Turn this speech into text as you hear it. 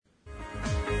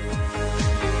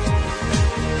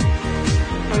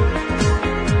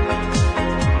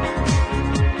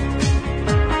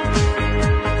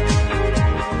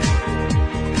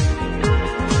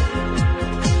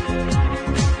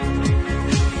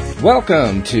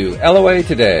Welcome to LOA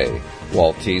Today.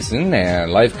 Walt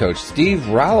and life coach Steve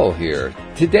Rowell here.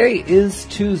 Today is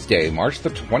Tuesday, March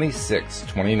the 26th,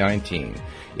 2019.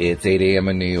 It's 8 a.m.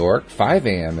 in New York, 5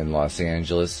 a.m. in Los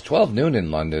Angeles, 12 noon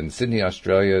in London, Sydney,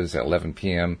 Australia is at 11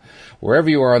 p.m. Wherever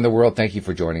you are in the world, thank you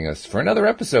for joining us for another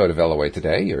episode of LOA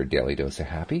Today, your daily dose of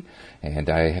happy. And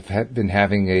I have been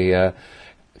having a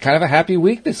kind of a happy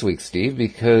week this week, Steve,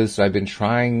 because I've been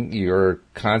trying your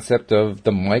concept of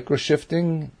the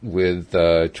microshifting with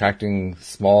attracting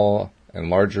small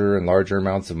and larger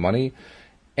amounts of money.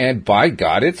 And by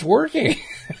God, it's working.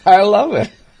 I love it.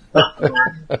 Yeah,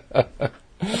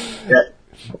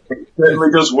 it certainly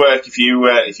does work if you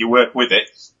work with it.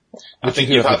 I think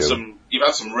you've had some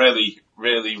really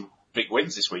big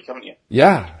wins this week, haven't you?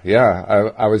 Yeah.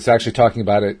 I was actually talking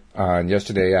about it on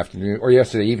yesterday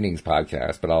evening's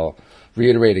podcast, but I'll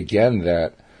reiterate again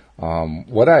that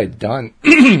what I had done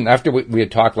after we had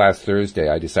talked last Thursday,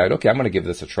 I decided, okay, I'm going to give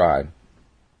this a try,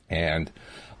 and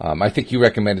I think you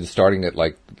recommended starting at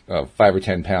like 5 or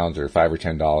 10 pounds or $5 or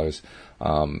 $10.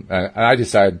 And I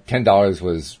decided $10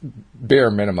 was bare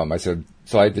minimum.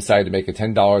 So I decided to make it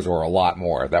 $10 or a lot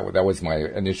more. That was my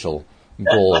initial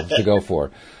goal to go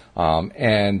for.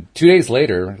 And 2 days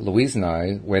later, Louise and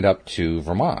I went up to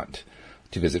Vermont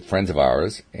to visit friends of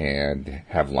ours and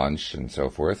have lunch and so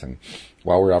forth. And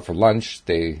while we were out for lunch,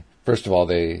 they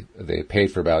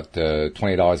paid for about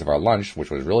 $20 of our lunch,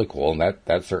 which was really cool. And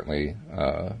that certainly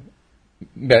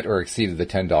met or exceeded the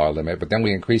 $10 limit, but then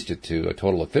we increased it to a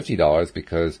total of $50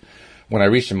 because when I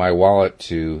reached in my wallet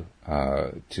to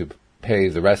pay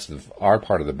the rest of our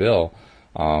part of the bill,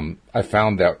 I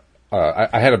found that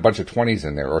I had a bunch of 20s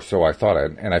in there, or so I thought,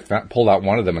 and I pulled out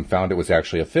one of them and found it was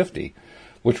actually a 50,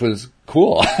 which was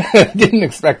cool. I didn't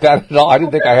expect that at all. I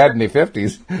didn't think I had any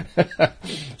 50s.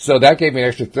 So that gave me an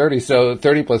extra 30. So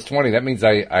 30 plus 20, that means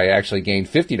I actually gained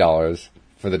 $50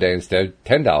 for the day instead,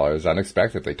 $10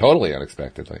 unexpectedly, totally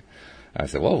unexpectedly. I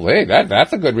said, well, wait,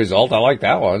 that's a good result. I like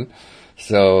that one.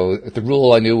 So the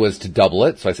rule I knew was to double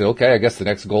it. So I said, okay, I guess the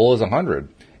next goal is 100.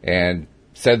 And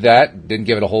said that, didn't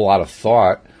give it a whole lot of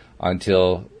thought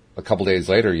until a couple days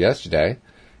later yesterday.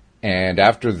 And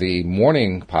after the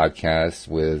morning podcast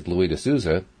with Louis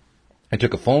D'Souza, I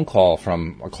took a phone call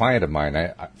from a client of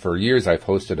mine. For years, I've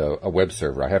hosted a web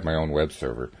server. I have my own web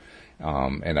server.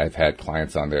 And I've had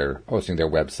clients on there hosting their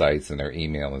websites and their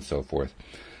email and so forth.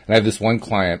 And I have this one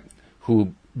client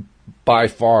who by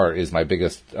far is my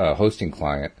biggest hosting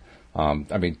client.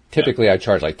 Typically I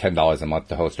charge like $10 a month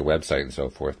to host a website and so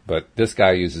forth. But this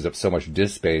guy uses up so much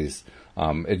disk space,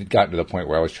 it had gotten to the point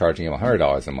where I was charging him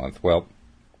 $100 a month. Well,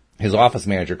 his office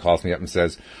manager calls me up and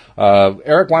says,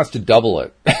 Eric wants to double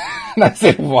it. And I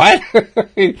said, what?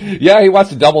 Yeah, he wants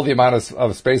to double the amount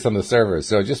of space on the server.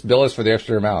 So just bill us for the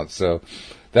extra amount. So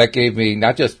that gave me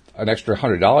not just an extra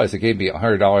 $100, it gave me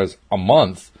 $100 a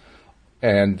month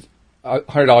and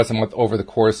 $100 a month over the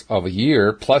course of a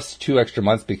year, plus 2 extra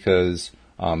months because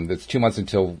it's 2 months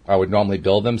until I would normally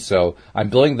bill them. So I'm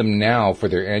billing them now for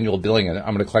their annual billing, and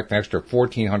I'm going to collect an extra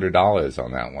 $1,400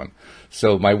 on that one.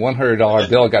 So my $100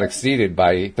 bill got exceeded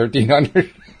by $1,300.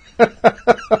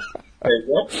 There you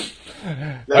go.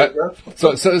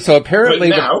 So apparently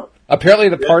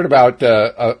the part about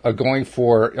going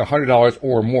for $100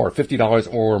 or more,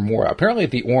 $50 or more, apparently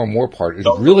the or more part is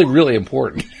really, really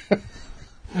important.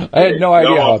 I had no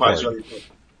idea how important.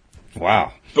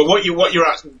 Wow. But what you're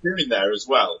actually doing there as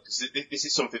well, because this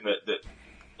is something that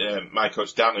my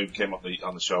coach Dan, who came on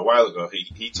the show a while ago,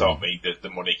 he taught me the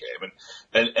money game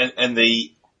and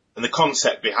the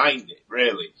concept behind it.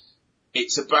 Really,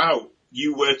 it's about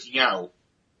you working out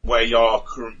where your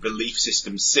current belief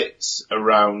system sits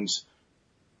around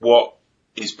what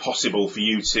is possible for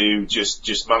you to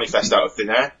just manifest out of thin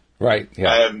air. Right.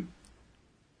 Yeah.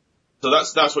 So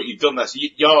that's what you've done there. So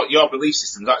your belief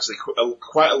system is actually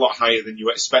quite a lot higher than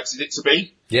you expected it to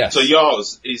be. Yes. So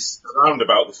yours is around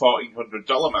about the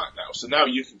 $1,400 mark now. So now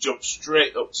you can jump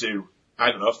straight up to, I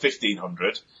don't know,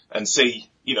 $1,500 and see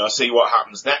what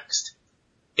happens next.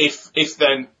 If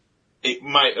then it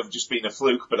might have just been a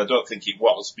fluke, but I don't think it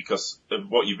was because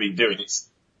of what you've been doing. It's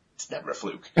never a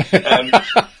fluke. Then you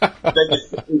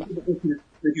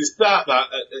can start that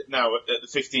now at the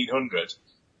 1,500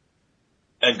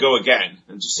 and go again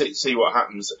and just see what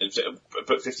happens. But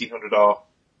 1,500 or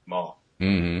more.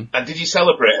 Mm-hmm. And did you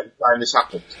celebrate every time this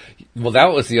happened? Well,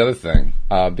 that was the other thing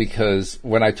because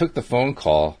when I took the phone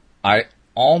call, I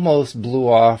almost blew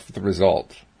off the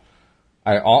result.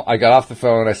 I got off the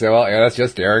phone. I said, well, yeah, that's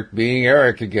just Eric being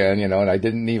Eric again, and I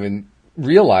didn't even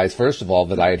realize, first of all,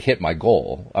 that I had hit my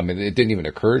goal. I mean, it didn't even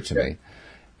occur to me.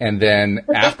 And then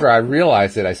after I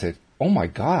realized it, I said, oh my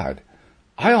God,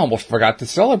 I almost forgot to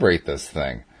celebrate this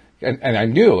thing. And I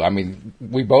knew, I mean,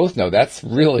 we both know that's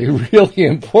really, really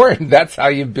important. That's how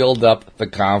you build up the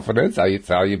confidence. It's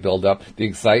how you build up the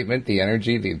excitement, the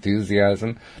energy, the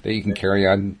enthusiasm that you can carry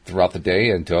on throughout the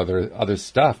day and to other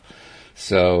stuff.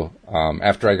 So,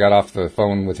 after I got off the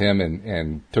phone with him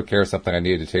and took care of something I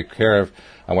needed to take care of,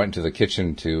 I went into the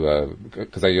kitchen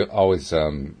cause I always, I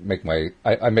make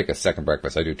a second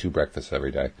breakfast. I do 2 breakfasts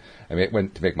every day.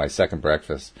 Went to make my second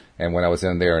breakfast. And when I was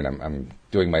in there and I'm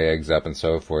doing my eggs up and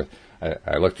so forth,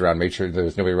 I looked around, made sure there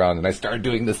was nobody around, and I started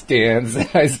doing the stands.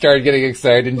 I started getting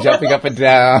excited and jumping up and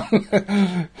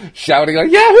down, shouting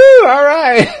like, Yahoo! All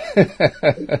right!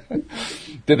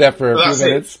 Did that for a few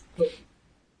minutes.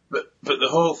 But the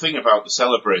whole thing about the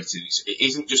celebrating, it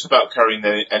isn't just about carrying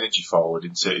the energy forward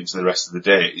into the rest of the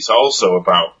day. It's also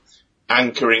about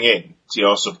anchoring in to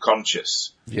your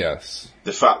subconscious. Yes.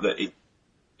 The fact that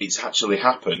it's actually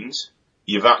happened,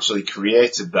 you've actually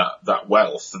created that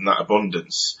wealth and that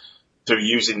abundance through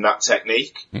using that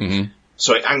technique. Mm-hmm.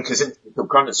 So it anchors into the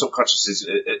subconscious. Subconscious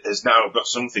has now got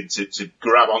something to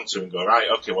grab onto and go, right,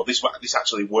 okay, well this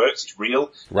actually works, it's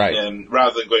real. Right.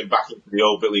 Rather than going back into the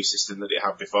old belief system that it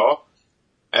had before.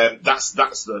 That's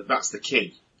the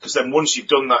key. Because then once you've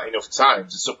done that enough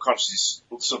times, the subconscious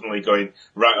is suddenly going,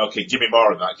 right, okay, give me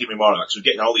more of that, give me more of that. So we're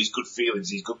getting all these good feelings,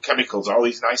 these good chemicals, all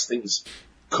these nice things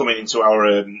coming into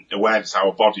our awareness,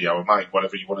 our body, our mind,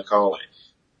 whatever you want to call it.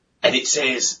 And it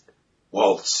says,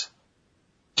 Walt,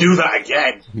 do that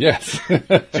again. Yes. Do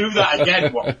that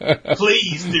again, Walt.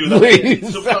 Please do that again.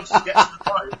 The subconscious gets to the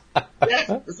point. Yes,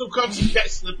 the subconscious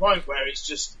gets to the point where it's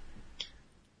just,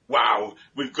 wow,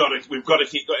 we've got to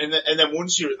keep going. And then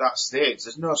once you're at that stage,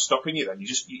 there's no stopping you then. You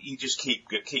just keep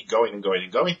going and going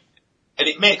and going. And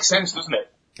it makes sense, doesn't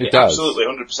it? It does. Absolutely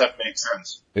 100% makes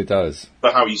sense. It does.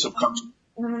 For how your subconscious,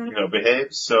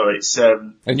 behaves. So it's,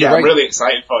 and right. I'm really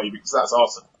excited for you because that's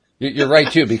awesome. You're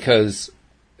right too, because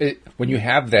when you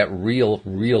have that real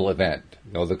event,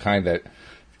 the kind that,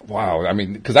 wow, I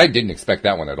mean, because I didn't expect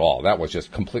that one at all. That was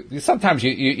just completely. Sometimes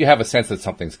you have a sense that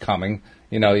something's coming.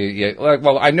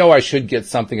 Well, I know I should get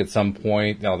something at some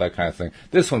point, that kind of thing.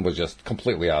 This one was just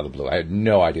completely out of the blue. I had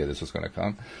no idea this was going to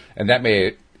come, and that made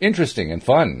it interesting and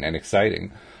fun and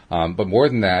exciting. But more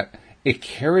than that, it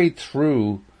carried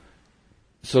through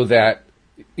so that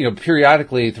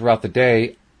periodically throughout the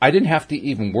day, I didn't have to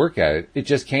even work at it. It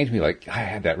just came to me like, I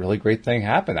had that really great thing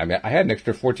happen. I mean, I had an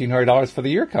extra $1,400 for the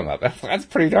year come up. That's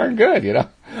pretty darn good,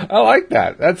 I like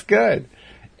that. That's good.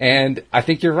 And I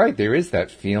think you're right. There is that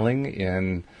feeling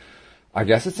in, I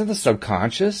guess it's in the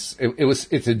subconscious.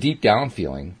 It's a deep down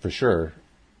feeling for sure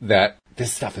that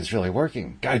this stuff is really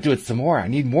working. Got to do it some more. I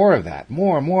need more of that.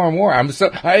 More.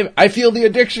 I feel the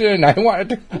addiction. I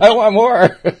want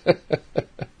more.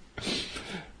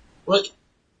 Well,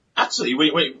 actually,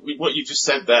 what you just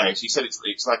said there, you said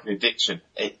it's like an addiction.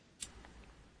 It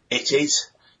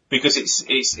is, because it's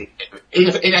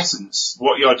in essence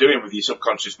what you're doing with your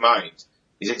subconscious mind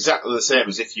is exactly the same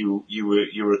as if you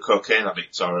were a cocaine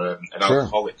addict or an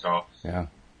alcoholic or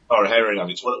a heroin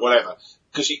addict, whatever.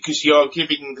 Because you're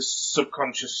giving the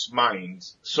subconscious mind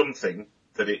something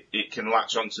that it can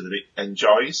latch onto that it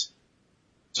enjoys.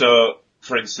 So,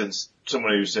 for instance,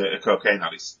 someone who's a cocaine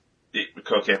addict.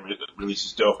 Cocaine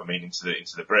releases dopamine into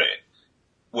the brain,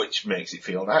 which makes it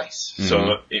feel nice. Mm-hmm.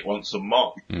 So it wants some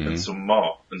more, and some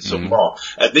more, and some more.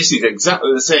 And this is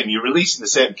exactly the same. You're releasing the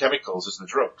same chemicals as the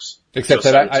drugs. Except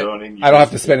that I don't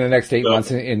have to spend the next 8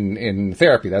 months in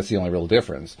therapy. That's the only real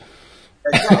difference.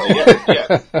 Exactly,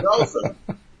 yeah. But also,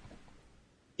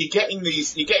 you're getting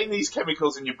these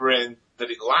chemicals in your brain that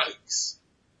it likes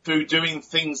through doing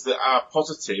things that are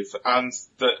positive and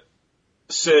that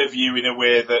serve you in a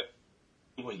way that,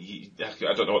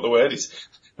 I don't know what the word is.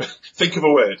 Think of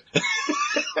a word.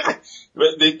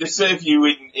 They serve you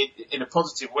in a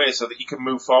positive way so that you can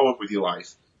move forward with your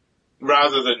life,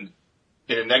 rather than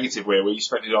in a negative way where you're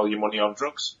spending all your money on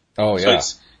drugs. Oh yeah.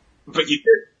 But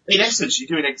in essence, you're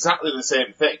doing exactly the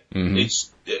same thing. Mm-hmm.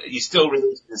 You're still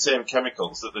releasing the same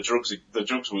chemicals that the drugs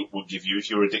will give you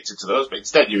if you're addicted to those, but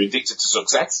instead you're addicted to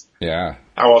success. Yeah.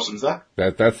 How awesome is that?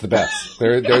 That's the best.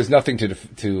 There's nothing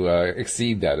to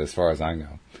exceed that as far as I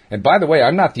know. And by the way,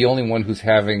 I'm not the only one who's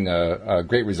having a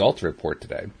great results report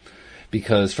today,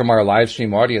 because from our live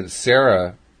stream audience,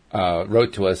 Sarah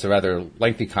wrote to us a rather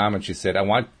lengthy comment. She said, I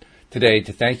want today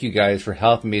to thank you guys for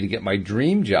helping me to get my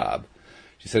dream job.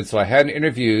 She said, so I had an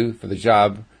interview for the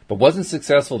job, but wasn't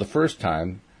successful the first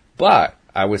time, but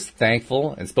I was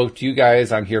thankful and spoke to you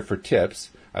guys on here for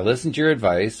tips. I listened to your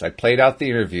advice. I played out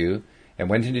the interview and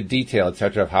went into detail,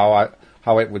 etc., of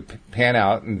how it would pan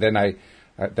out, and then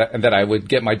I would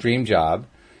get my dream job.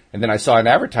 And then I saw an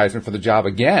advertisement for the job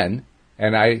again,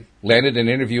 and I landed an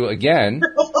interview again.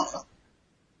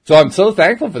 So I'm so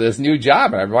thankful for this new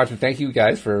job, and I want to thank you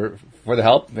guys for the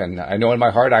help. And I know in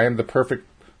my heart I am the perfect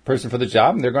person for the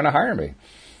job, and they're going to hire me.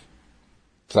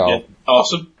 So yeah,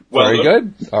 awesome. Well very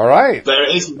done. good. All right. There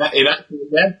it is in action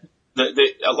again.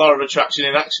 A law of attraction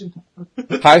in action.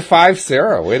 High five,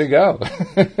 Sarah. Way to go.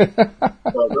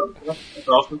 Well done. That's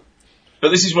awesome. But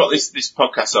this is what this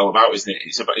podcast's all about, isn't it?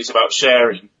 It's about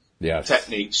sharing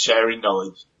techniques, sharing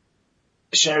knowledge,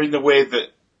 sharing the way that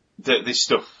this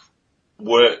stuff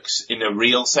works in a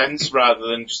real sense rather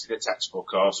than just in a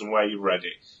textbook or somewhere you've read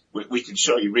it. We can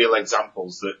show you real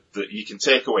examples that you can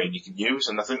take away and you can use,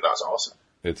 and I think that's awesome.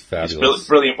 It's fabulous. It's a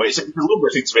brilliant way. It's a lovely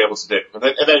thing to be able to do. And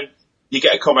then you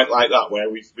get a comment like that where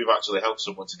we've actually helped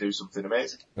someone to do something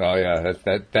amazing. Oh yeah,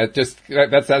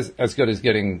 that's as good as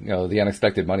getting the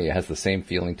unexpected money. It has the same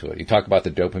feeling to it. You talk about the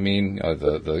dopamine,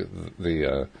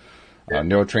 the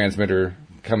neurotransmitter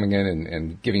coming in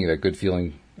and giving you that good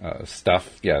feeling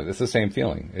stuff. Yeah, it's the same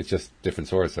feeling. It's just different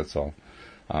source. That's all.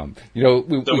 We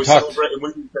talked. Celebrating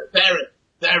with you.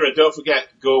 Sarah, don't forget,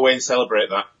 go away and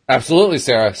celebrate that. Absolutely,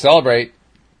 Sarah, celebrate.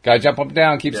 Gotta jump up and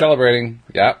down, keep celebrating.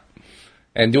 Yeah.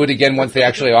 And do it again once they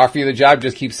actually offer you the job.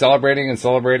 Just keep celebrating and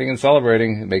celebrating and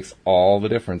celebrating. It makes all the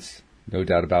difference. No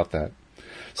doubt about that.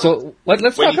 So let's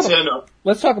talk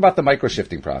about the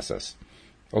microshifting process.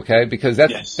 Okay? Because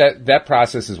that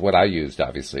process is what I used,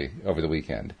 obviously, over the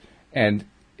weekend. And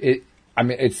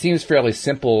it seems fairly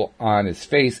simple on its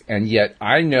face, and yet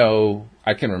I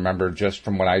can remember just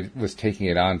from when I was taking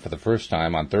it on for the first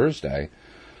time on Thursday,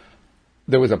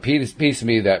 there was a piece of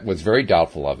me that was very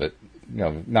doubtful of it.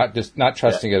 Not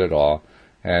trusting it at all,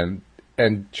 and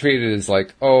treated it as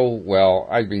like, oh well,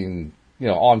 I mean,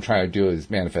 all I'm trying to do is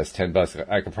manifest $10.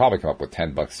 I could probably come up with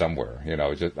 $10 somewhere.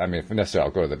 If necessary,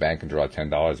 I'll go to the bank and draw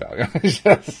 $10 out.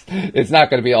 It's not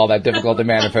going to be all that difficult to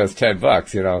manifest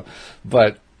 $10.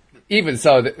 But even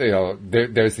so,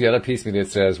 there's the other piece of me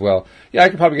that says, well, yeah, I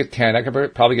could probably get 10. I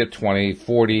could probably get 20,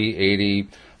 40, 80.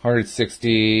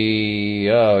 160,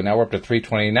 now we're up to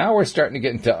 320. Now we're starting to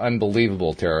get into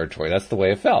unbelievable territory. That's the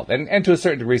way it felt. And to a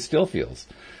certain degree still feels.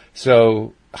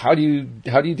 So how do you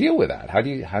deal with that? How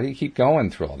do you keep going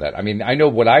through all that? I mean, I know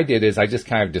what I did is I just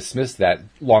kind of dismissed that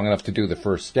long enough to do the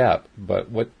first step,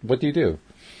 but what do you do?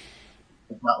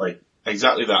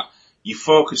 Exactly that. You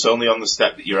focus only on the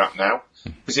step that you're at now.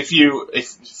 Because if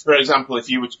for example, if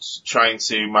you were trying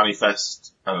to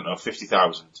manifest,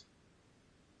 50,000,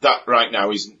 that right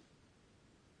now isn't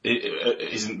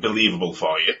believable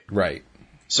for you. Right.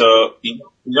 So you're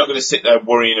not going to sit there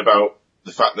worrying about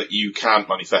the fact that you can't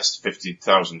manifest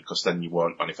 50,000 because then you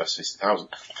won't manifest 50,000.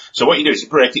 So what you do is you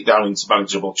break it down into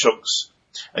manageable chunks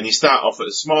and you start off at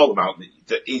a small amount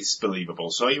that is believable.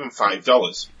 So even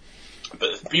 $5.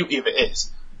 But the beauty of it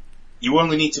is you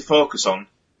only need to focus on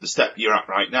the step you're at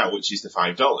right now, which is the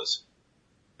 $5.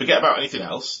 Forget about anything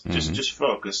else. Mm-hmm. Just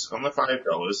focus on the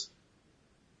 $5.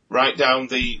 Write down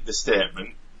the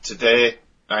statement, today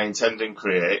I intend and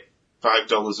create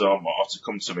 $5 or more to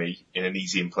come to me in an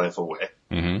easy and playful way.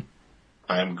 Mm-hmm.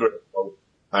 I am grateful.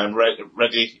 I am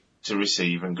ready to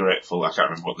receive and grateful. I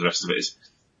can't remember what the rest of it is.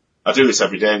 I do this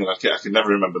every day and I can never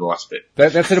remember the last bit.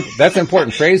 That's an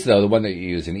important phrase though, the one that you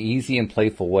use, an easy and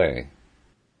playful way.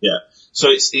 Yeah. So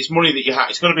it's money that you have,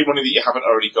 it's going to be money that you haven't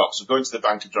already got. So going to the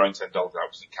bank and drawing $10 out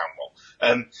doesn't count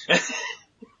well.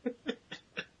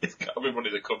 It's got to be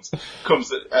money that comes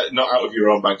not out of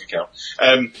your own bank account.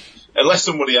 Unless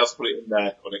somebody else put it in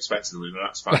there unexpectedly, then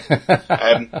that's fine.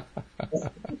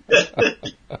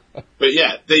 But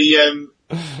yeah,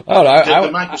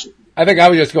 I think I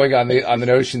was just going on the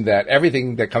notion that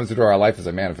everything that comes into our life is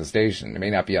a manifestation. It may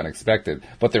not be unexpected,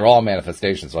 but they're all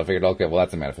manifestations. So I figured, okay, well,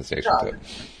 that's a manifestation too.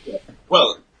 Yeah.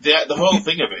 Well, the whole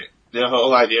thing of it, the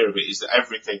whole idea of it is that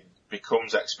everything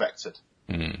becomes expected.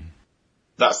 Mm.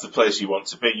 That's the place you want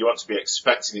to be. You want to be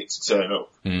expecting it to turn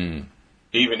up,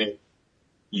 even if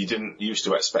you didn't used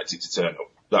to expect it to turn up.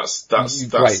 That's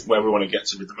right. Where we want to get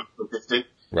to with the Microshifting.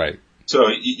 Right. So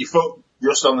you focus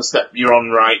just on the step you're on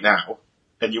right now,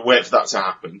 and you wait for that to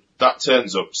happen. That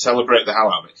turns up. Celebrate the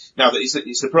hell out of it. Now,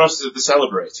 it's the process of the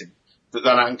celebrating that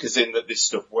then anchors in that this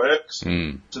stuff works.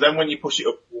 Mm. So then when you push it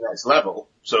up to the next level,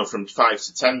 so from $5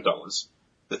 to $10,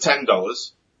 the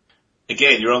 $10.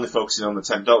 Again, you're only focusing on the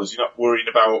 $10. You're not worrying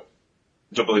about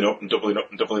doubling up and doubling up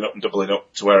and doubling up and doubling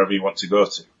up to wherever you want to go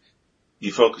to.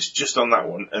 You focus just on that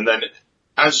one. And then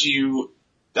as your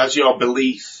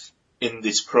belief in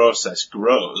this process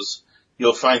grows,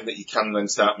 you'll find that you can then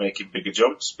start making bigger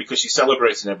jumps because you're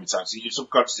celebrating every time. So your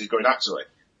subconscious is going, actually,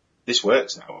 this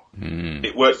works now. Mm.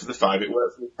 It worked for the 5, it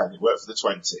worked for the 10, it worked for the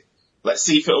 20. let's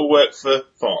see if it'll work for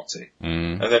 40.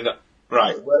 And then,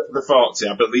 right, it worked for the 40,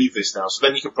 I believe this now. So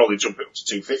then you can probably jump it up to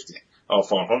 250 or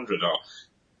 400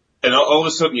 and all of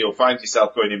a sudden you'll find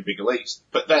yourself going in bigger leaps.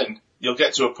 But then you'll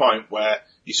get to a point where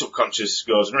your subconscious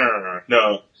goes,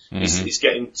 no, it's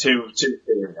getting too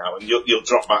thin now, and you'll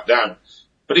drop back down.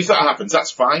 But if that happens,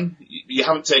 that's fine. You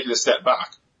haven't taken a step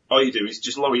back. All you do is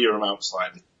just lower your amount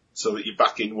slightly so that you're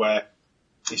back in where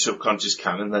your subconscious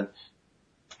can, and then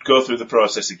go through the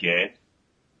process again,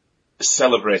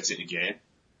 celebrate it again.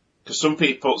 Because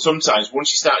sometimes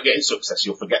once you start getting success,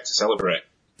 you'll forget to celebrate.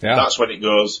 Yeah. That's when it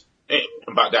goes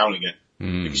and back down again.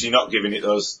 Because you're not giving it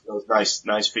those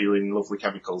nice feeling, lovely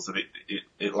chemicals that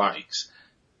it likes.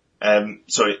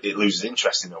 So it loses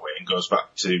interest in a way and goes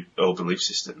back to old belief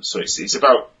systems. So it's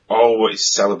about always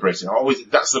celebrating.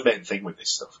 That's the main thing with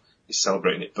this stuff, is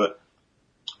celebrating it. But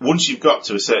once you've got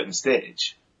to a certain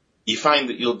stage, you find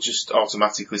that you'll just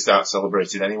automatically start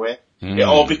celebrating anyway. It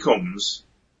all becomes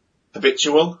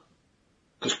habitual.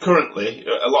 Because currently,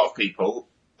 a lot of people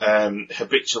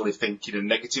habitually think in a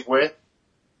negative way.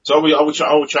 So all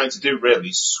we're trying to do really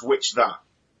is switch that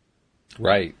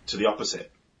to the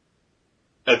opposite,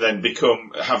 and then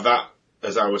have that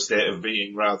as our state of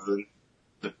being rather than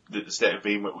the state of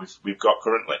being that we've got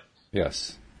currently.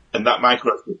 Yes. And that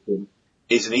microshifting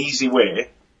is an easy way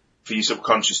for your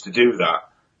subconscious to do that,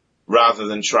 rather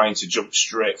than trying to jump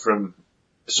straight from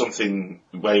something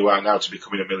where you are now to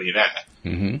becoming a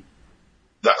millionaire.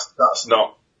 That's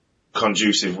not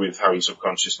conducive with how your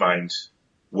subconscious mind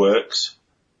works.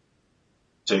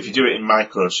 So if you do it in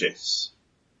micro shifts,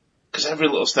 because every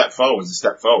little step forward is a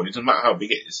step forward, it doesn't matter how big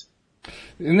it is.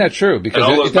 Isn't that true?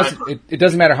 Because it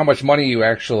doesn't matter how much money you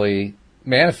actually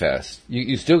manifest.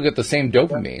 You still get the same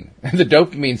dopamine. And the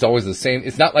dopamine's always the same.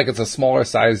 It's not like it's a smaller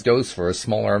size dose for a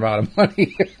smaller amount of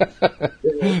money.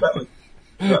 Exactly.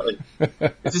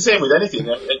 It's the same with anything.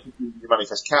 You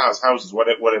manifest cars, houses,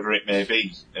 whatever it may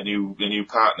be, a new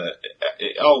partner.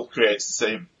 It all creates the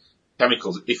same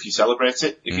chemicals if you celebrate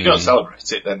it. If you don't celebrate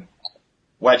it, then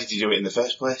why did you do it in the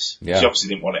first place? Yeah. You obviously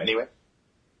didn't want it anyway.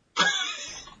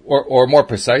 Or more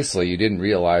precisely, you didn't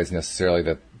realize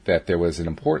necessarily that there was an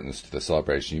importance to the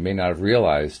celebration. You may not have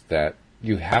realized that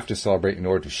you have to celebrate in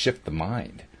order to shift the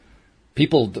mind.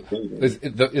 People,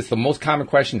 it's the most common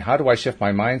question, how do I shift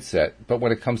my mindset? But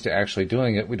when it comes to actually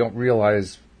doing it, we don't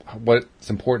realize what's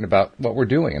important about what we're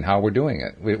doing and how we're doing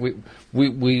it. We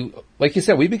like you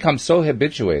said, we become so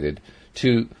habituated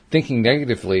to thinking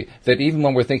negatively that even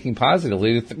when we're thinking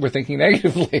positively, we're thinking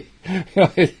negatively.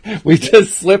 We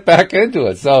just slip back into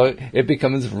it. So it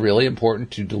becomes really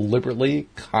important to deliberately,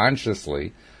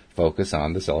 consciously focus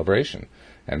on the celebration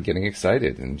and getting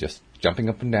excited and just jumping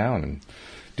up and down and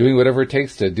doing whatever it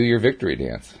takes to do your victory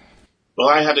dance. Well,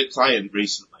 I had a client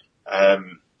recently,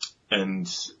 and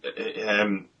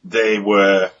they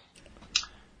were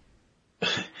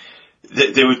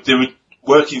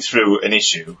working through an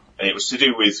issue, and it was to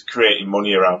do with creating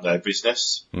money around their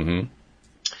business. So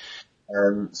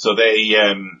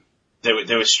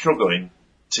they were struggling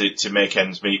to make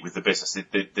ends meet with the business.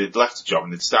 They'd left a job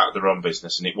and they'd started their own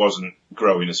business, and it wasn't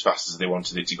growing as fast as they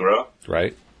wanted it to grow.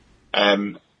 Right.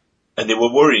 And they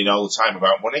were worrying all the time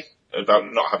about money, about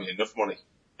not having enough money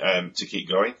to keep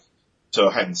going. So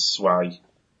hence why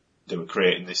they were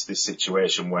creating this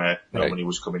situation where no money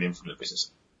was coming in from the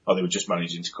business, or they were just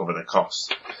managing to cover their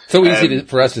costs. So easy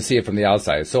for us to see it from the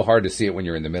outside. It's so hard to see it when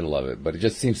you're in the middle of it, but it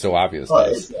just seems so obvious to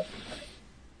us.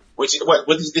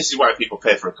 This is why people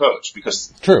pay for a coach,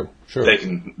 because true. They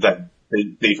can then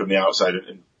be from the outside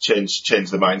and change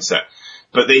the mindset.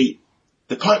 But the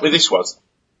point with this was,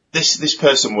 this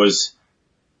person was,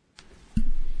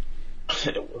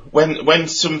 when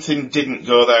something didn't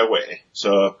go their way,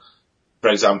 so for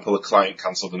example, a client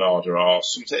cancelled an order or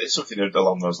something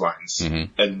along those lines,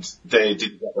 and they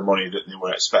didn't get the money that they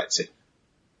were expecting,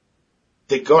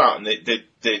 they'd go out and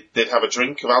they'd have a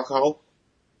drink of alcohol.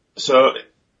 So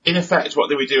in effect, what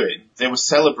they were doing, they were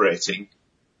celebrating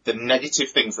the negative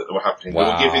things that were happening. Wow.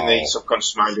 They were giving the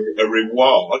subconscious mind a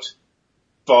reward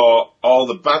for all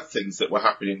the bad things that were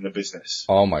happening in the business.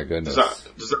 Oh my goodness.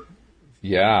 Does that?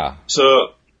 Yeah.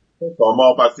 So,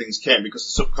 more bad things came because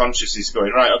the subconscious is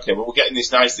going, right, okay, well, we're getting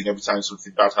this nice thing every time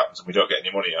something bad happens and we don't get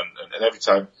any money, and every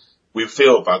time we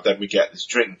feel bad, then we get this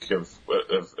drink of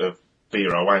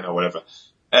beer or wine or whatever.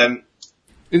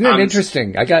 Isn't that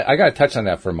interesting? I got to touch on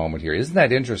that for a moment here. Isn't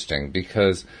that interesting?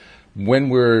 Because when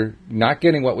we're not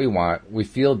getting what we want, we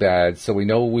feel bad, so we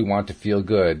know we want to feel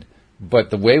good, but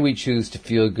the way we choose to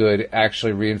feel good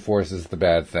actually reinforces the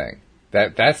bad thing.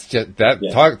 That's just that.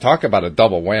 Yeah. Talk about a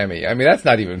double whammy. I mean, that's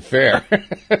not even fair.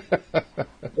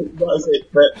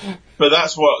 But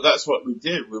that's what we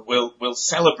do. We'll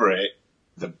celebrate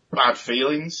the bad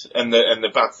feelings and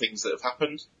the bad things that have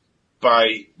happened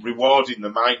by rewarding the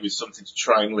mind with something to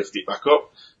try and lift it back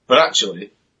up. But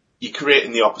actually, you're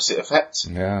creating the opposite effect.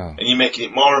 Yeah. And you're making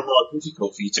it more and more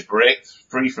difficult for you to break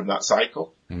free from that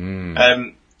cycle.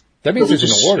 That means there's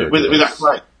an order. With that,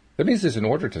 right. That means there's an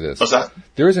order to this. What's that?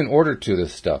 There is an order to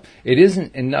this stuff. It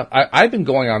isn't enough. I've been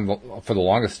going on for the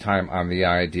longest time on the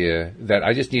idea that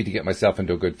I just need to get myself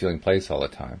into a good feeling place all the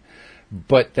time.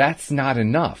 But that's not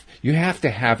enough. You have to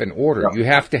have an order. Yeah. You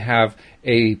have to have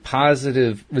a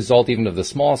positive result, even of the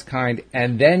smallest kind,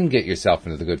 and then get yourself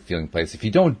into the good feeling place. If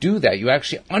you don't do that, you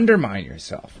actually undermine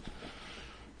yourself.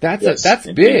 That's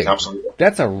big. Absolutely.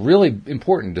 That's a really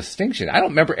important distinction. I don't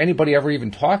remember anybody ever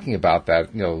even talking about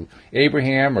that. You know,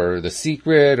 Abraham or The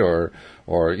Secret or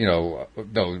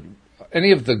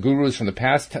any of the gurus from the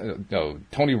past.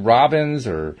 Tony Robbins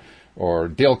or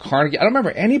Dale Carnegie. I don't remember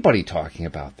anybody talking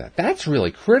about that. That's really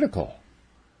critical.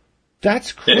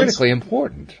 That's critically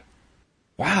important.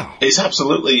 Wow. It's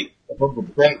absolutely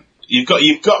 100%. You've got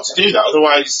to do that,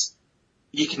 otherwise.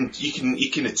 You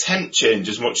can attempt change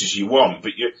as much as you want,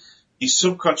 but your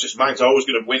subconscious mind's always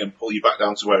going to win and pull you back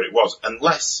down to where it was,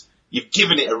 unless you've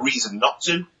given it a reason not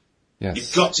to. Yes.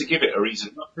 You've got to give it a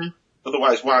reason not to.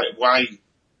 Otherwise, why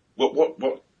would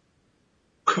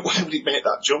it make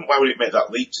that jump? Why would it make that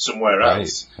leap to somewhere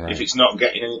else if it's not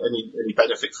getting any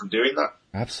benefit from doing that?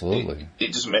 Absolutely.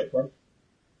 It doesn't make sense.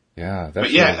 Yeah,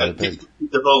 that's really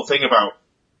the whole thing about.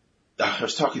 I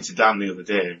was talking to Dan the other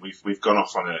day. We've gone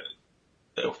off on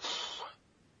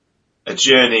a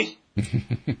journey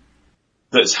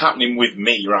that's happening with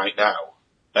me right now,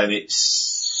 and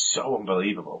it's so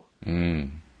unbelievable.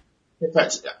 In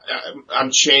fact,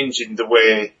 I'm changing the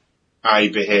way I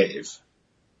behave,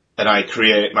 and I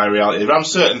create my reality around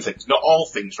certain things. Not all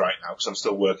things right now, because I'm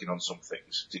still working on some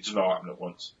things. It doesn't all happen at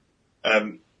once.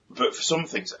 But for some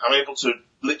things, I'm able to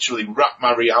literally wrap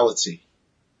my reality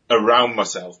around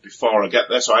myself before I get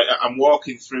there. So I'm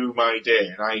walking through my day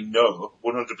and I know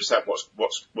 100%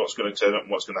 what's going to turn up and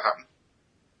what's going to happen.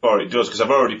 Or it does, because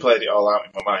I've already played it all out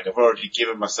in my mind. I've already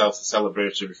given myself the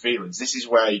celebratory feelings. This is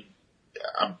where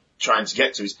I'm trying to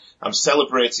get to, is I'm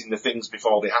celebrating the things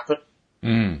before they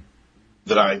happen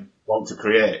that I want to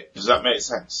create. Does that make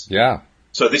sense? Yeah.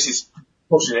 So this is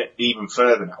pushing it even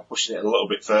further now, pushing it a little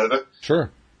bit further.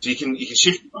 Sure. So you can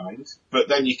shift your mind, but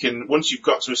then you can, once you've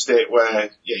got to a state where,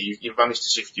 you've managed to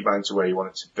shift your mind to where you want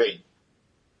it to be,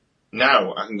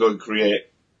 now I can go and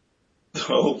create the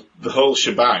whole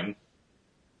shebang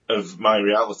of my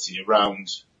reality around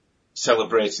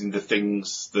celebrating the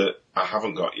things that I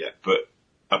haven't got yet, but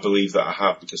I believe that I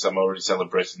have, because I'm already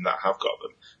celebrating that I have got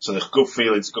them. So the good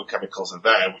feelings, good chemicals are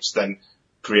there, which then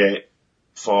create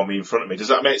for me in front of me. Does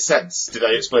that make sense? Did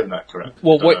I explain that correct?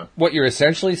 Well, what you're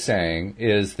essentially saying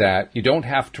is that you don't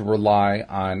have to rely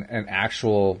on an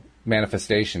actual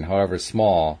manifestation, however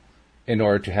small, in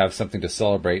order to have something to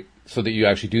celebrate, so that you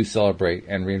actually do celebrate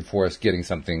and reinforce getting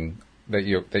something that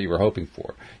you were hoping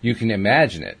for. You can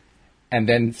imagine it and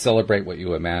then celebrate what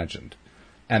you imagined.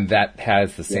 And that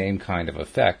has the same kind of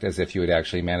effect as if you had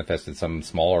actually manifested some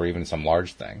small or even some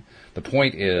large thing. The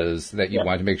point is that you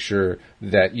want to make sure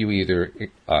that you either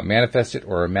manifest it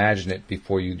or imagine it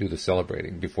before you do the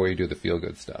celebrating, before you do the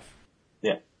feel-good stuff.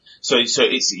 Yeah. So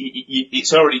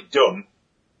it's already done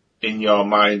in your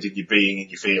mind, in your being, in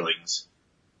your feelings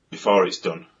before it's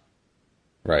done.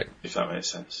 Right. If that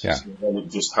makes sense. Yeah. So it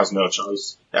just has no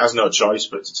choice. It has no choice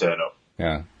but to turn up.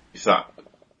 Yeah. If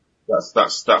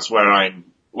that's where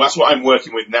that's what I'm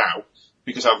working with now,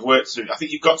 because I've worked through, I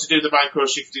think you've got to do the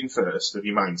micro-shifting first of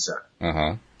your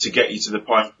mindset to get you to the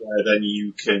point where then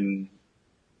you can,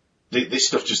 this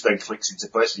stuff just then clicks into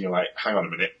place and you're like, hang on a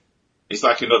minute. It's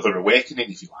like another awakening,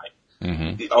 if you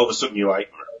like. All of a sudden you're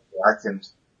like,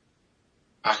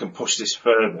 I can push this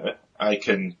further. I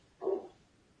can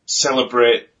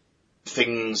celebrate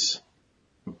things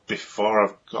before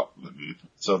I've got them,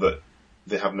 so that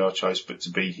they have no choice but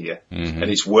to be here. And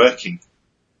it's working.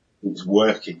 It's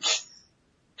working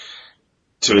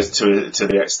to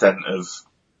the extent of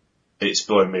it's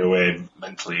blowing me away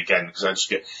mentally again, because I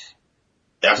just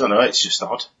I don't know, it's just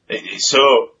odd. It's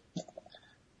so,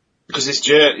 because this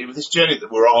journey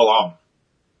that we're all on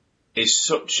is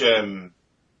such an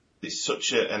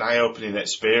eye-opening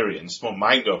experience, more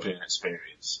mind-opening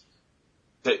experience,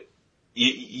 that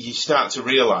you start to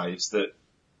realise that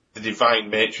the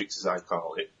divine matrix, as I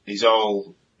call it, is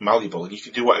all malleable, and you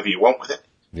can do whatever you want with it.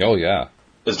 Oh, yeah.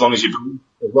 As long as you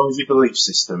as long as your belief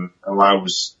system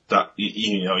allows that,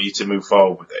 you to move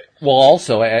forward with it. Well,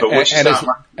 also,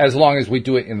 as long as we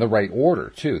do it in the right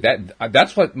order, too.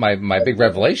 That's what my big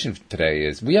revelation today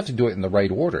is. We have to do it in the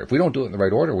right order. If we don't do it in the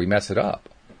right order, we mess it up.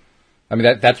 I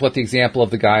mean, that's what the example of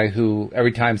the guy who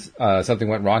every time something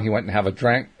went wrong, he went and have a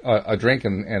drink,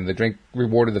 and the drink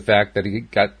rewarded the fact that he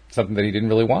got something that he didn't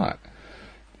really want.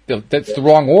 That's the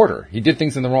wrong order. He did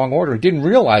things in the wrong order. He didn't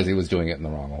realize he was doing it in the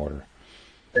wrong order.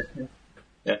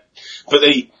 Yeah. But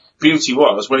the beauty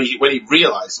was when he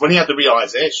had the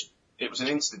realization, it was an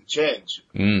instant change.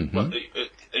 Mm-hmm.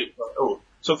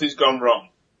 Something's gone wrong.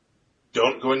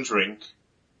 Don't go and drink.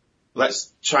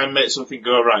 Let's try and make something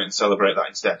go right and celebrate that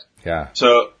instead. Yeah.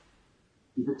 So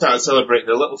you start celebrating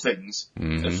the little things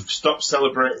mm-hmm. and stop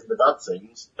celebrating the bad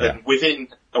things. Yeah. And within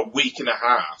a week and a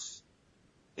half,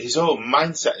 his whole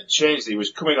mindset had changed.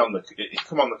 He'd come on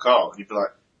the call and he'd be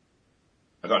like,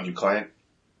 I got a new client.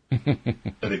 And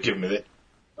they've given me this.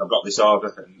 I've got this order.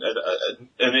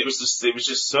 And it was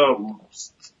just so,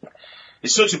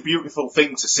 it's such a beautiful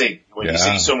thing to see when you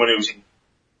see someone who's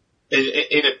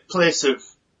in a place of,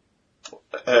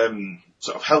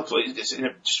 sort of helpless,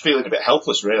 just feeling a bit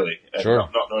helpless really. Sure.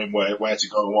 Not knowing where to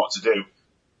go and what to do.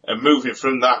 And moving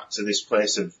from that to this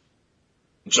place of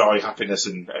joy, happiness,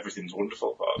 and everything's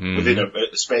wonderful. Mm-hmm. Within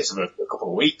a space of a couple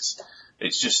of weeks,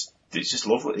 it's just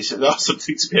lovely. It's an awesome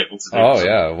thing to be able to do. Oh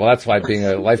yeah, well that's why being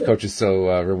a life coach is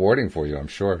so rewarding for you, I'm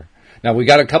sure. Now we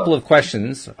got a couple of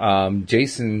questions.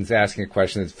 Jason's asking a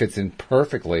question that fits in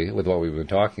perfectly with what we've been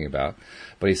talking about.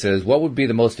 But he says, what would be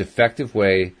the most effective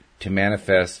way to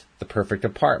manifest the perfect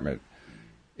apartment,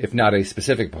 if not a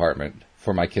specific apartment,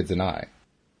 for my kids and I?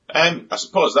 I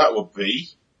suppose that would be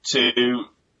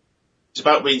it's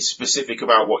about being specific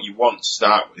about what you want to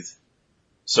start with.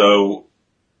 So,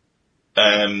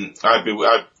 you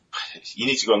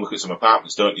need to go and look at some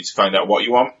apartments, don't you, to find out what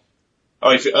you want?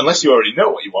 Or unless you already know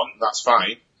what you want, that's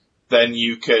fine. Then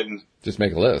you can just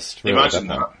make a list. Really, imagine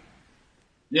that.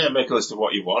 Yeah, make a list of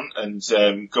what you want and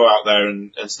go out there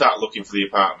and start looking for the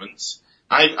apartments.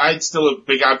 I'm still a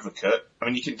big advocate. I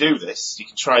mean, you can do this. You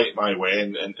can try it my way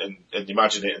and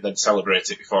imagine it and then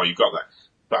celebrate it before you got there.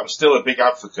 But I'm still a big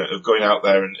advocate of going out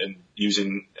there and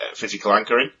using physical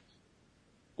anchoring,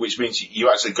 which means you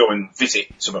actually go and visit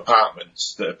some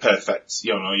apartments that are perfect,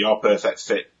 your perfect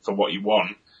fit for what you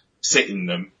want, sit in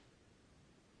them,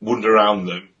 wander around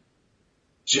them,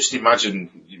 just imagine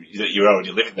that you're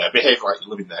already living there, behave like you're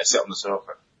living there, sit on the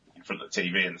sofa in front of the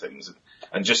TV and things,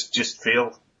 and just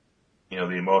feel, the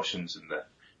emotions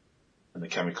and the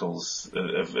chemicals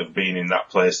of being in that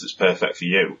place that's perfect for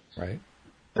you. Right.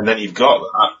 And then you've got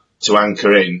that to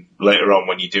anchor in later on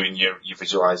when you're doing your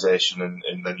visualization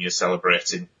and then you're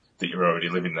celebrating that you're already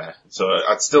living there. So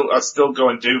I'd still go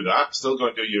and do that. Still go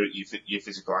and do your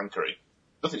physical anchoring.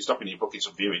 Nothing stopping you booking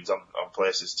some viewings on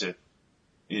places that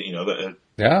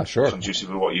are conducive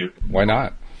with what you. Why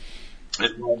not?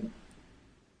 And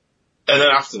then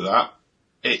after that,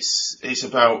 it's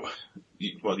about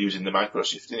using the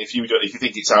microshifting. If you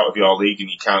think it's out of your league and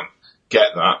you can't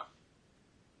get that,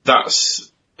 that's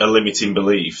a limiting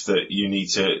belief that you need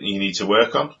to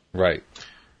work on. Right.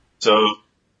 So,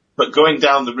 but going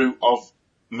down the route of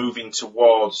moving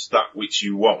towards that which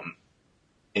you want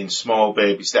in small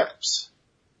baby steps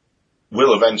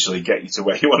will eventually get you to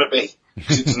where you want to be,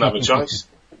 because it doesn't have a choice.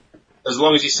 As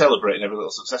long as you're celebrating every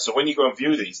little success. So when you go and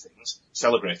view these things,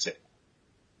 celebrate it.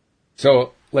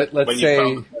 So let's say,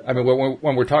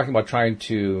 when we're talking about trying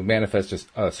to manifest just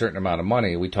a certain amount of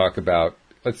money, we talk about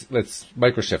let's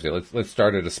microshift it. Let's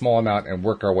start at a small amount and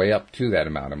work our way up to that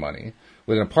amount of money.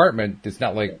 With an apartment, it's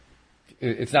not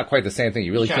quite the same thing.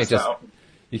 You really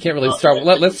you can't really start.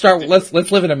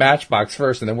 Let's live in a matchbox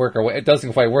first and then work our way. It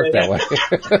doesn't quite work that way.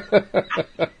 It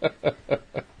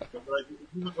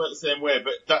doesn't work the same way,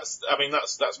 but that's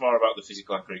more about the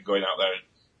physical anchoring, going out there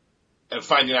and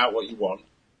finding out what you want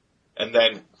and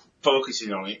then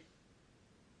focusing on it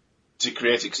to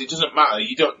create it, because it doesn't matter.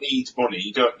 You don't need money.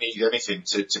 You don't need anything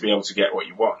to be able to get what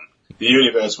you want. The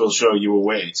universe will show you a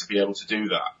way to be able to do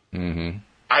that. Mm-hmm.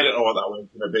 I don't know what that way is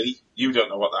going to be. You don't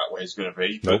know what that way is going to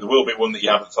be, but Nope. There will be one that you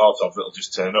haven't thought of that'll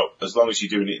just turn up, as long as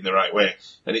you're doing it in the right way.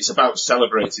 And it's about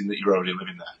celebrating that you're already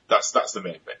living there. That's the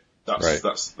main bit.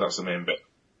 That's the main bit.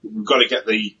 You've got to get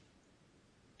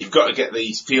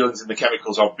the feelings and the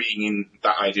chemicals of being in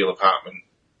that ideal apartment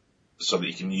so that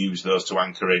you can use those to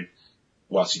anchor in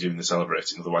whilst you're doing the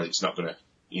celebrating. Otherwise it's not going to,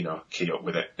 key up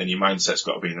with it. And your mindset's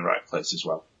got to be in the right place as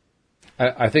well.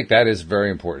 I think that is very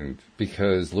important,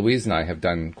 because Louise and I have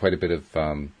done quite a bit of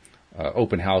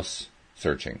open house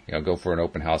searching. Go for an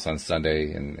open house on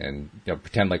Sunday and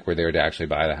pretend like we're there to actually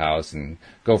buy the house and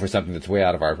go for something that's way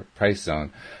out of our price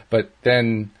zone. But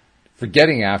then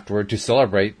forgetting afterward to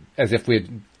celebrate as if we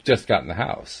had just gotten the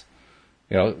house.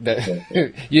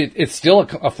 It's still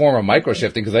a form of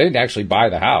microshifting because I didn't actually buy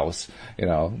the house,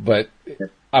 but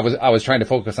I was trying to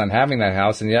focus on having that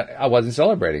house, and yet I wasn't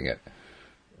celebrating it.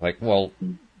 Like, well,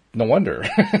 no wonder.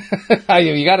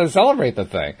 You got to celebrate the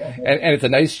thing, and it's a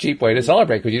nice, cheap way to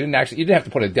celebrate because you didn't have to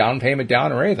put a down payment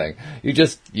down or anything. You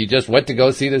just went to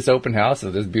go see this open house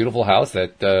of this beautiful house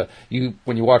that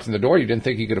when you walked in the door you didn't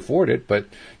think you could afford it, but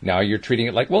now you're treating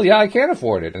it like, well, yeah, I can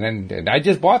afford it, and I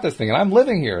just bought this thing and I'm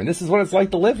living here and this is what it's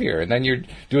like to live here, and then you're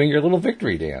doing your little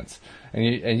victory dance, and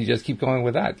you just keep going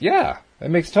with that. Yeah,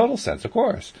 that makes total sense. Of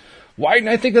course, why didn't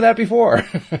I think of that before?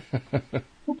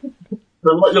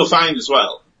 But what you'll find as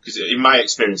well, because in my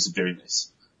experience of doing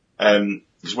this,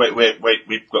 because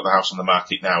we've got the house on the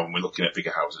market now and we're looking at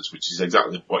bigger houses, which is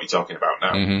exactly what you're talking about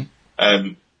now.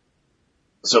 Mm-hmm.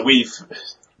 So we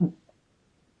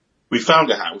found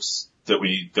a house that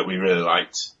we really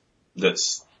liked.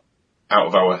 That's out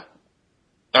of our.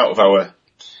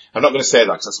 I'm not going to say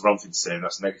that because that's the wrong thing to say.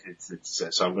 That's a negative thing to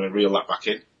say. So I'm going to reel that back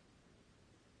in.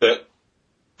 But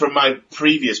from my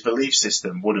previous belief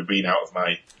system, would have been out of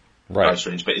my price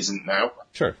range, but isn't now.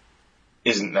 Sure.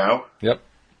 Isn't now. Yep.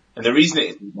 And the reason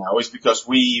it isn't now is because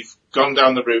we've gone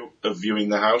down the route of viewing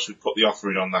the house. We've put the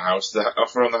offer in on the house. The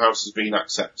offer on the house has been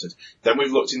accepted. Then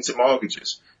we've looked into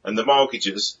mortgages. And the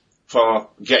mortgages for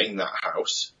getting that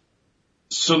house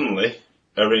suddenly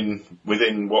are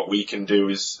within what we can do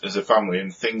as a family.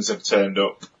 And things have turned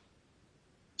up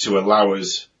to allow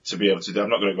us to be able to do. I'm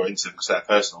not going to go into them because they're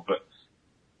personal, but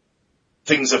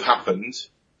things have happened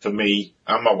for me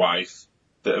and my wife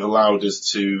that have allowed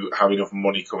us to have enough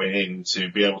money coming in to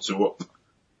be able to up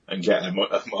and get a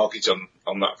mortgage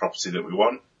on that property that we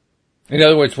want. In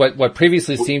other words, what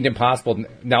previously seemed impossible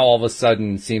now all of a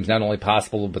sudden seems not only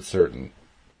possible but certain.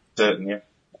 Certain, yeah.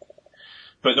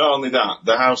 But not only that,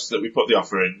 the house that we put the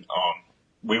offer in on,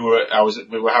 we were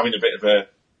having a bit of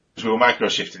we were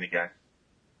micro-shifting again.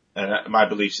 And my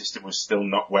belief system was still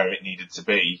not where it needed to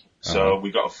be. So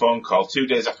we got a phone call 2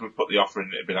 days after we put the offer in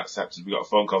and it had been accepted. We got a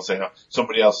phone call saying,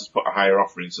 somebody else has put a higher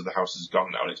offer in, so the house has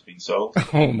gone now and it's been sold.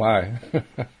 Oh my. And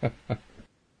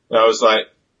I was like,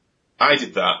 I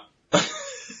did that.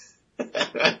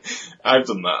 I've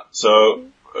done that. So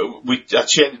I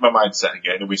changed my mindset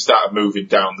again and we started moving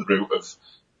down the route of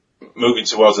moving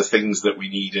towards the things that we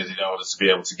needed in order to be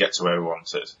able to get to where we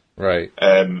wanted. Right.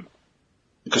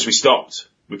 Because we stopped.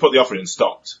 We put the offer in and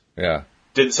stopped. Yeah.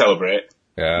 Didn't celebrate.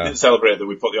 Yeah. Didn't celebrate that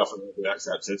we put the offer in and we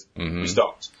accepted. Mm-hmm. We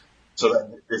stopped. So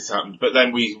then this happened. But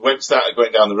then we started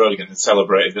going down the road again and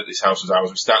celebrated that this house was ours.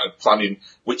 We started planning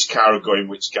which car would go in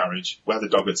which garage, where the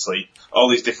dog would sleep, all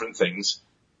these different things.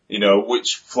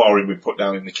 Which flooring we'd put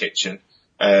down in the kitchen.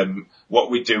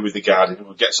 What we'd do with the garden.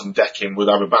 We'd get some decking. We'd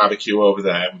have a barbecue over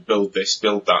there. We'd build this,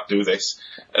 build that, do this.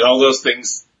 And all those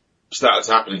things started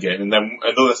to happen again, and then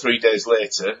another 3 days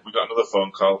later, we got another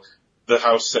phone call. The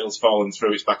house sale's fallen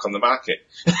through; it's back on the market.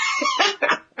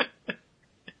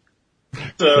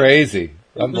 So, crazy,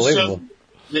 unbelievable.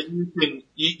 So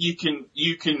you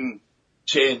can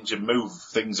change and move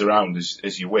things around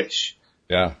as you wish.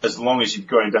 Yeah, as long as you're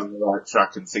going down the right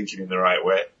track and thinking in the right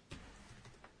way.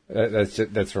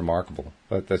 That's remarkable.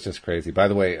 That's just crazy. By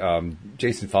the way,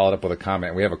 Jason followed up with a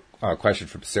comment. We have a question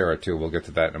from Sarah too. We'll get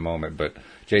to that in a moment. But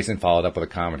Jason followed up with a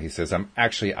comment. He says, "I'm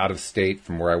actually out of state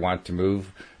from where I want to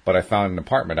move, but I found an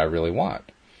apartment I really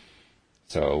want.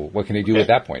 So what can he do at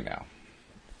that point now?"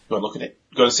 Go and look at it.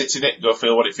 Go and sit in it. Go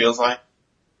feel what it feels like.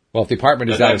 Well, if the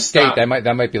apartment is out of state, that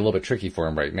might be a little bit tricky for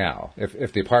him right now.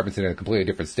 If the apartment's in a completely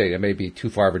different state, it may be too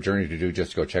far of a journey to do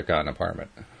just to go check out an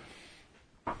apartment.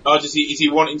 Oh, is he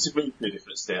wanting to move to a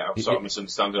different state? I'm sort of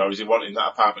misunderstanding. Or is he wanting that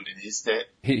apartment in his state?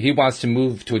 He wants to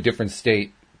move to a different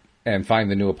state and find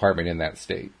the new apartment in that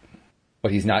state.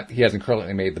 But he hasn't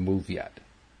currently made the move yet.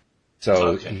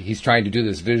 So he's trying to do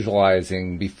this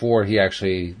visualizing before he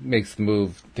actually makes the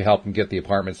move to help him get the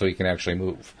apartment so he can actually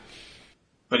move.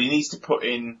 But he needs to put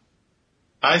in,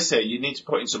 I say you need to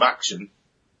put in some action.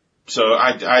 So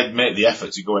I'd make the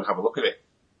effort to go and have a look at it.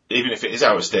 Even if it is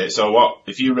out of state, so what?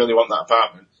 If you really want that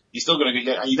apartment, you're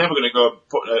never going to go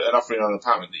put an offering on an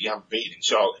apartment that you haven't been in,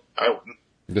 surely. I wouldn't.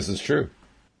 This is true.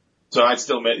 So I'd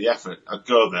still make the effort. I'd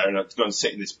go there and I'd go and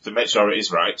sit in this to make sure it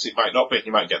is right, because it might not be,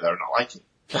 you might get there and not like it.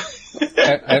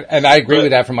 and I agree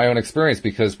with that from my own experience,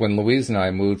 because when Louise and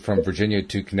I moved from Virginia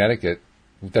to Connecticut,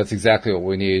 that's exactly what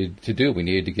we needed to do. We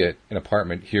needed to get an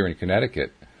apartment here in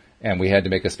Connecticut, and we had to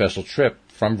make a special trip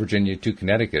from Virginia to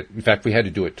Connecticut. In fact, we had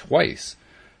to do it twice,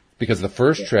 Because the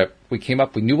first trip, we came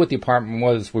up, we knew what the apartment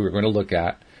was we were going to look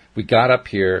at. We got up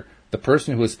here. The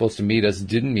person who was supposed to meet us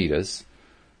didn't meet us,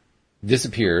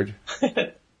 disappeared,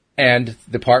 and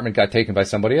the apartment got taken by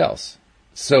somebody else.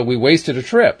 So we wasted a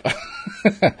trip.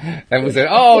 And we said,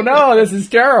 oh no, this is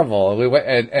terrible.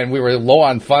 And we were low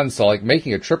on funds, so like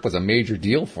making a trip was a major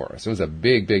deal for us. It was a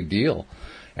big, big deal.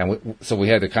 And so we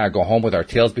had to kind of go home with our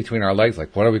tails between our legs,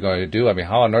 like, what are we going to do? I mean,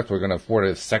 how on earth are we going to afford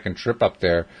a second trip up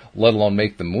there, let alone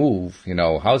make the move? You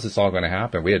know, how's this all going to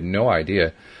happen? We had no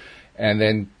idea. And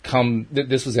then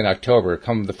this was in October,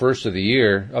 come the first of the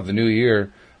new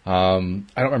year, I don't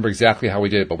remember exactly how we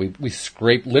did it, but we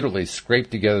literally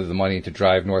scraped together the money to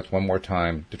drive north one more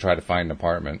time to try to find an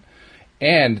apartment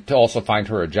and to also find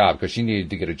her a job because she needed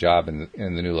to get a job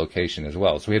in the new location as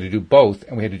well. So we had to do both,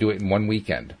 and we had to do it in one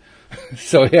weekend.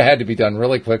 So it had to be done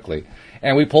really quickly.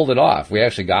 And we pulled it off. We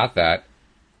actually got that.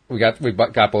 We got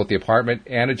both the apartment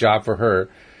and a job for her,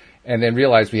 and then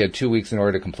realized we had 2 weeks in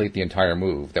order to complete the entire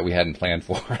move that we hadn't planned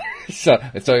for. So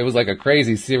it was like a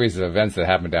crazy series of events that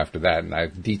happened after that, and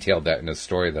I've detailed that in a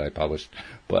story that I published.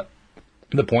 But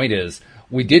the point is,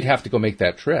 we did have to go make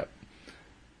that trip.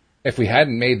 If we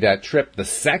hadn't made that trip, the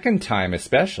second time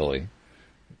especially,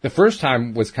 the first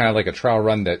time was kind of like a trial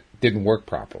run that didn't work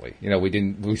properly. You know,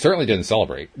 we certainly didn't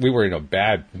celebrate. We were in a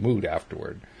bad mood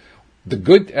afterward.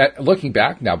 Looking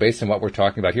back now, based on what we're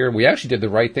talking about here, we actually did the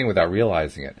right thing without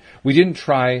realizing it. We didn't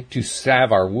try to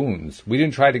salve our wounds. We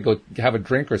didn't try to go have a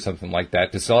drink or something like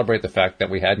that to celebrate the fact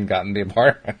that we hadn't gotten the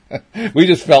apartment. We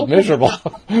just felt miserable.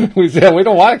 We said, we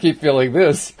don't want to keep feeling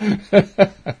this.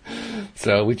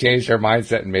 So we changed our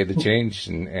mindset and made the change,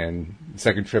 and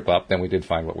second trip up, then we did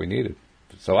find what we needed.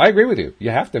 So I agree with you. You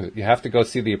have to go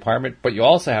see the apartment, but you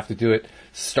also have to do it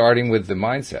starting with the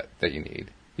mindset that you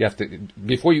need. You have to,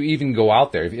 before you even go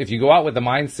out there, if you go out with the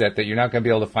mindset that you're not going to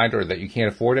be able to find it or that you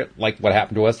can't afford it, like what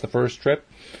happened to us the first trip,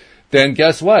 then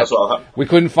guess what? We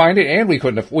couldn't find it, and we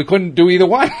couldn't do either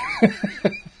one.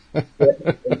 Yeah,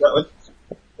 exactly.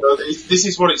 Well, this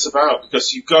is what it's about,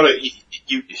 because you've got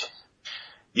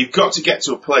to get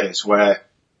to a place where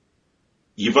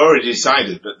you've already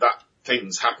decided that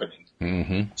thing's happening.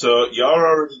 Mm-hmm. So you're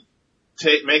already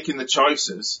making the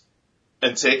choices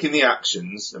and taking the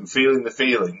actions and feeling the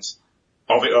feelings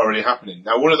of it already happening.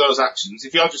 Now, one of those actions,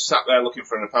 if you're just sat there looking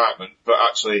for an apartment, but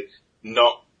actually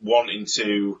not wanting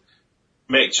to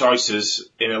make choices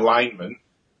in alignment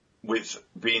with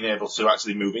being able to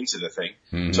actually move into the thing.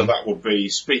 Mm-hmm. So that would be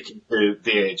speaking to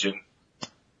the agent,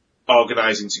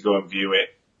 organising to go and view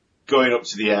it, going up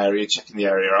to the area, checking the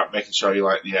area out, making sure you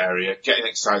like the area, getting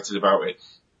excited about it,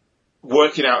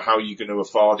 working out how you're going to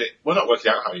afford it. Well, not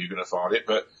working out how you're going to afford it,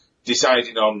 but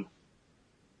deciding on,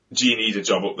 do you need a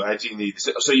job up there? Do you need this?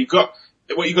 So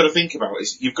what you've got to think about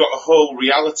is you've got a whole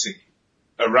reality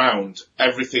around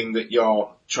everything that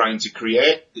you're trying to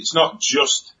create. It's not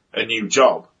just a new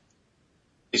job.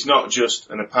 It's not just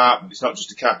an apartment. It's not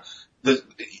just a car.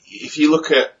 If you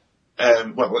look at,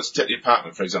 let's take the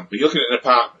apartment, for example. You're looking at an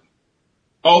apartment.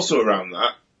 Also around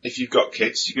that, if you've got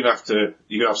kids, you're going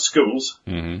to have schools.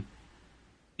 Mm-hmm.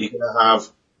 You're going to have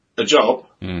a job.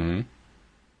 Mm-hmm.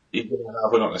 You're going to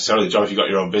have, well, not necessarily a job if you've got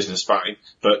your own business, fine.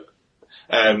 But,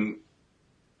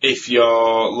 if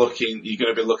you're going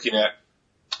to be looking at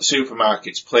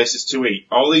supermarkets, places to eat,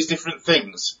 all these different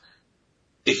things.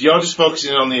 If you're just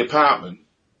focusing on the apartment,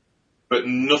 but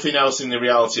nothing else in the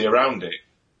reality around it,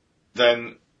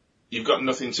 then you've got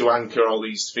nothing to anchor all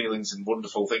these feelings and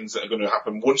wonderful things that are going to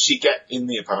happen once you get in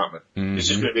the apartment. Mm-hmm. It's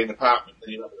just going to be an apartment,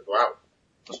 and you're not going to go out.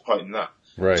 What's the point in that?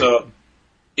 Right. So,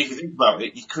 if you think about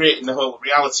it, you're creating the whole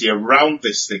reality around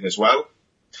this thing as well.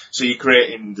 So you're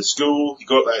creating the school, you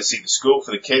go up there and see the school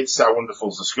for the kids, how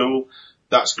wonderful's the school.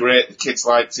 That's great, the kids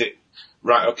liked it.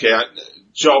 Right, okay,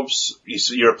 jobs,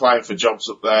 you're applying for jobs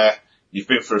up there, you've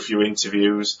been for a few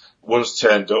interviews, one's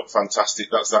turned up, fantastic,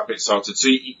 that's that bit sorted. So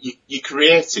you're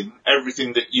creating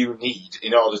everything that you need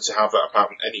in order to have that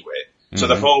apartment anyway. Mm-hmm. So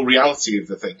the whole reality of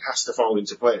the thing has to fall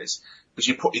into place, because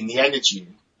you're putting the energy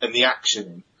in and the action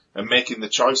in, and making the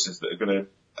choices that are going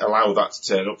to allow that to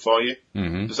turn up for you.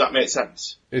 Mm-hmm. Does that make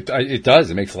sense? It does.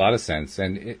 It makes a lot of sense.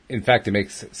 And in fact, it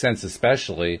makes sense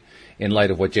especially in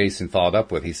light of what Jason followed up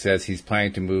with. He says he's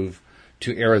planning to move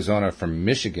to Arizona from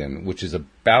Michigan, which is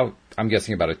I'm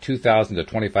guessing about a 2,000 to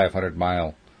 2,500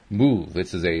 mile move.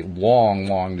 This is a long,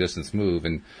 long distance move.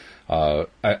 And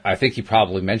I think he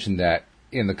probably mentioned that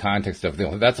in the context of,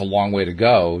 that's a long way to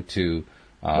go to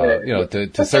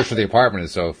search for the apartment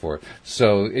and so forth.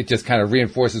 So it just kind of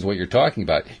reinforces what you're talking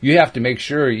about. You have to make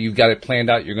sure you've got it planned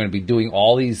out. You're going to be doing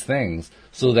all these things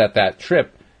so that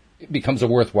trip becomes a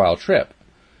worthwhile trip.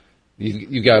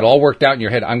 You got it all worked out in your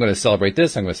head. I'm going to celebrate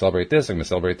this. I'm going to celebrate this. I'm going to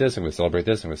celebrate this. I'm going to celebrate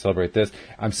this. I'm going to celebrate this.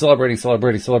 I'm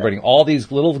celebrating all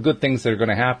these little good things that are going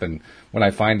to happen when I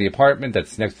find the apartment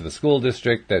that's next to the school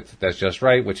district that's just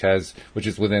right, which is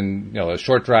within a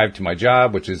short drive to my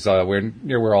job, which is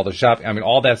near where all the shop. I mean,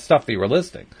 all that stuff that you were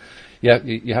listing. Yeah,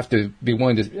 you have to be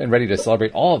willing and ready to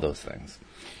celebrate all of those things.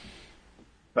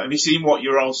 But have you seen what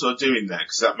you're also doing there?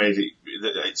 Because that made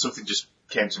something just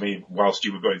came to me whilst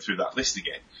you were going through that list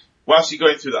again. Whilst you're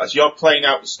going through that, as you're playing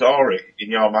out the story in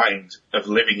your mind of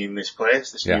living in this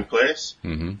place, this new place,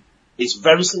 it's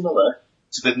very similar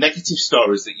to the negative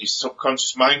stories that your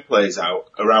subconscious mind plays out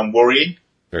around worrying.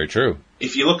 Very true.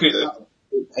 If you look at it,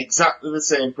 exactly the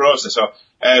same process. So,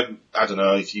 I don't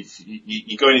know, if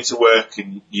you're going into work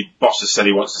and your boss has said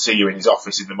he wants to see you in his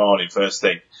office in the morning first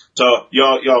thing. So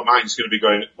your mind's going to be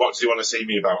going, what does he want to see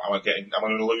me about? Am I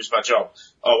going to lose my job?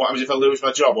 Or what happens if I lose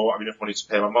my job? Or what happens if I have money to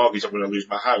pay my mortgage? I'm going to lose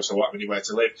my house. Or what happens anywhere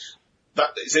to live?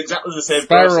 It's exactly the same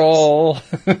Spiral.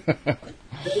 process.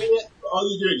 All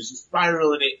you're doing is you're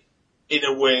spiraling it in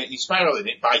a way, you're spiraling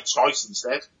it by choice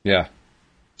instead. Yeah.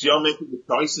 So you're making the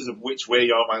choices of which way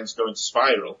your mind's going to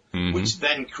spiral, which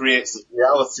then creates the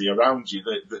reality around you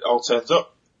that all turns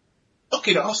up.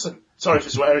 Fucking awesome. Sorry for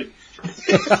swearing.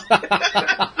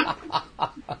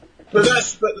 But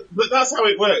that's how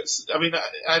it works. I mean,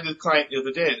 I had a client the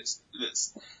other day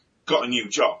that's got a new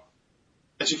job.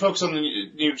 And she focused on the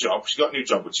new job. She got a new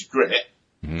job, which is great.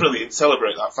 Brilliant.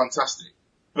 Celebrate that. Fantastic.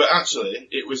 But actually,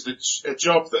 it was a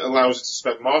job that allows her to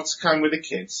spend more time with the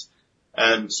kids,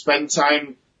 spend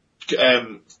time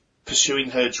pursuing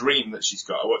her dream that she's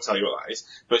got. I won't tell you what that is,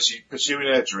 but she's pursuing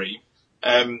her dream,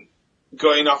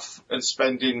 going off and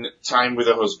spending time with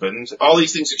her husband, all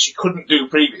these things that she couldn't do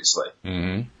previously.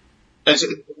 And so,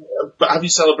 but have you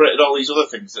celebrated all these other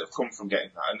things that have come from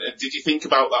getting that? And did you think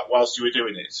about that whilst you were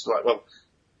doing it? It's like, well,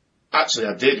 actually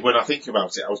I did. When I think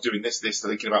about it, I was doing this,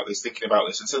 thinking about this,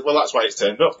 and said, well, that's why it's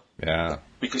turned up. Yeah.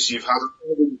 Because you've had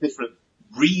all these different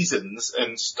reasons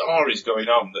and stories going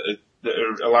on that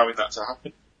are allowing that to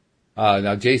happen.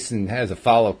 Now, Jason has a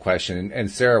follow-up question. And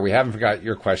Sarah, we haven't forgot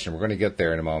your question. We're going to get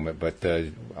there in a moment, but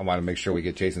I want to make sure we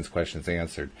get Jason's questions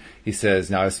answered. He says,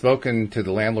 now, I've spoken to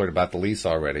the landlord about the lease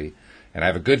already, and I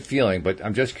have a good feeling, but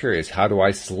I'm just curious, how do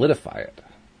I solidify it?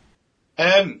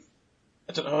 I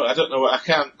don't know. I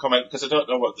can't comment because I don't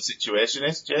know what the situation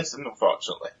is, Jason,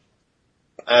 unfortunately.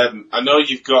 I know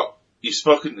you've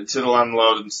spoken to the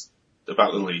landlord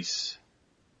about the lease.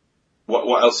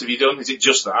 What else have you done? Is it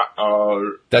just that,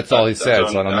 or that's all he said?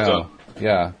 So I don't know.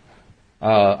 Yeah.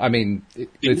 I mean,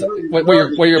 what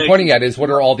you're pointing at is what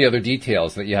are all the other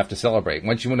details that you have to celebrate.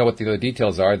 Once you know what the other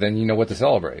details are, then you know what to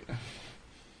celebrate.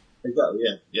 Exactly.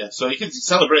 Yeah. So you can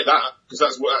celebrate that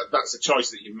because that's a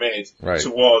choice that you've made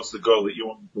towards the goal that you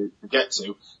want to get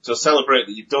to. So celebrate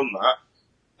that you've done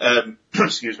that.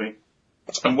 Excuse me,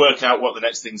 and work out what the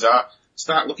next things are.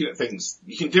 Start looking at things.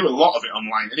 You can do a lot of it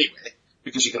online anyway.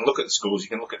 Because you can look at the schools, you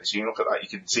can look at this, you can look at that, you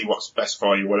can see what's best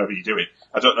for you, whatever you're doing.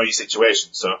 I don't know your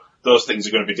situation, so those things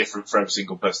are going to be different for every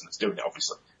single person that's doing it,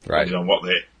 obviously. Depending on what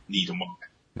they need and want.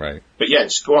 Right. But yeah,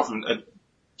 just go off and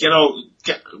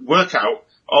work out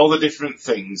all the different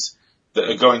things that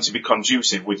are going to be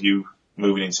conducive with you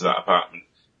moving into that apartment.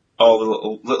 All the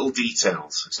little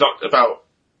details. It's not about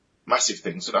massive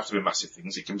things, it doesn't have to be massive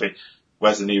things. It can be,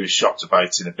 where's the nearest shop to buy a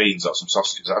tin of beans or some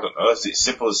sausages, I don't know. It's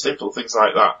simple as simple, things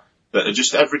like that. That are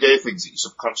just everyday things that your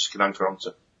subconscious can anchor onto.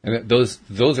 And those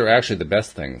are actually the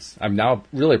best things. I'm now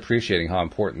really appreciating how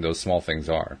important those small things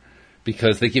are.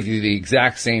 Because they give you the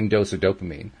exact same dose of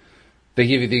dopamine. They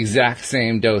give you the exact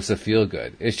same dose of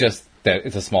feel-good. It's just that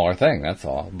it's a smaller thing, that's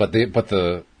all. But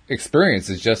the experience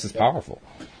is just as powerful.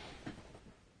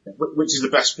 Which is the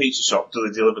best pizza shop? Do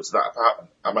they deliver to that apartment?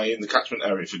 Am I in the catchment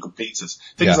area for good pizzas?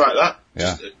 Things like that.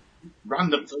 Yeah. Just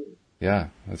random things. Yeah,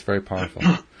 that's very powerful.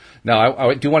 Now,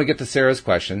 I do want to get to Sarah's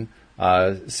question.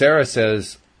 Sarah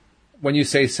says, when you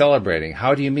say celebrating,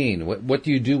 how do you mean? What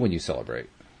do you do when you celebrate?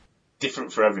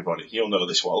 Different for everybody. You'll know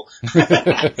this, Walt.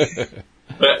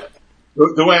 But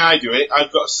the way I do it,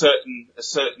 I've got a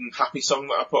certain happy song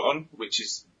that I put on, which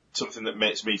is something that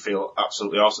makes me feel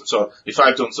absolutely awesome. So if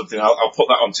I've done something, I'll put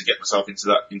that on to get myself into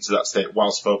that state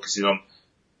whilst focusing on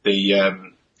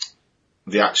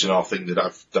the action or thing that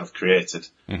I've created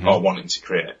or wanting to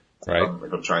create. Right.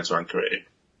 If I'm trying to anchor it in.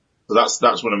 So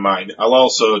that's one of mine. I'll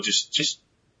also just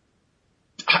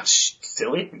act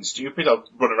silly and stupid. I'll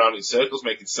run around in circles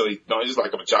making silly noises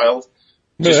like I'm a child.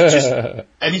 Just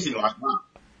anything like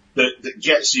that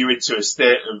gets you into a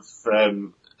state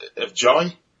of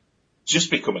joy.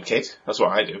 Just become a kid. That's what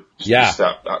I do. Just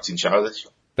start acting childish.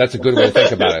 That's a good way to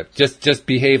think about it. Just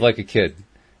behave like a kid.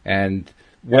 And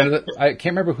I can't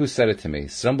remember who said it to me.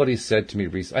 Somebody said to me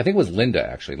recently, I think it was Linda,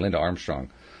 actually, Linda Armstrong,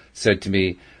 said to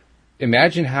me,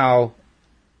 imagine how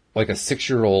like a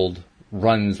 6-year-old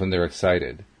runs when they're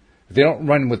excited. They don't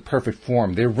run with perfect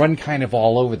form. They run kind of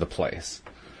all over the place.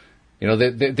 You know,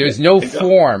 there's no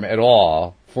form at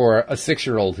all for a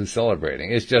 6-year-old who's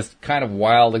celebrating. It's just kind of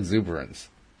wild exuberance.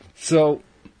 So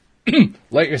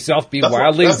let yourself be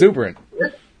wildly exuberant. Yeah.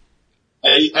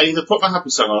 I either put my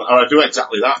happy song on or I do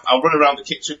exactly that. I'll run around the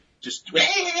kitchen, just it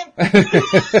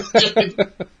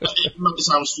might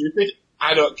sound stupid.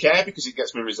 I don't care because it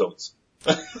gets me results.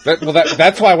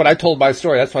 That's why when I told my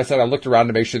story, that's why I said I looked around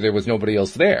to make sure there was nobody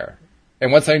else there.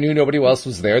 And once I knew nobody else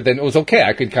was there, then it was okay.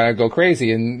 I could kind of go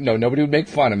crazy and nobody would make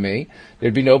fun of me.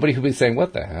 There'd be nobody who'd be saying,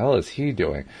 what the hell is he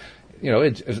doing? You know,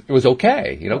 it was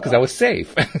okay, you know, because I was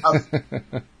safe.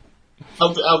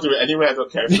 I'll do it anyway. I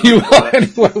don't care.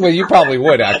 Well, you probably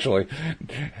would, actually.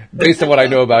 Based on what I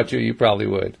know about you, you probably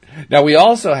would. Now, we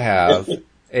also have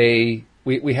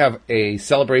we have a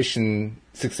celebration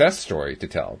success story to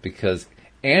tell, because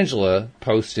Angela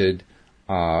posted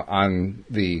on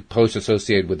the post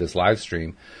associated with this live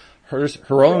stream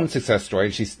her own success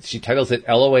story. She titles it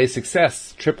LOA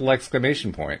Success, !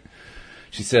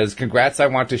 She says, congrats, I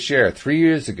want to share. 3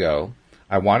 years ago,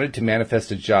 I wanted to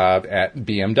manifest a job at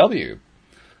BMW.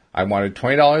 I wanted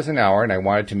 $20 an hour and I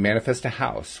wanted to manifest a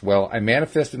house. Well, I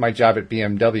manifested my job at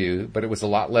BMW, but it was a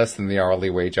lot less than the hourly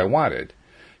wage I wanted.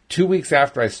 2 weeks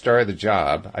after I started the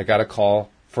job, I got a call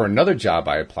for another job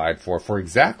I applied for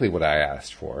exactly what I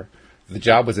asked for. The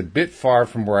job was a bit far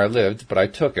from where I lived, but I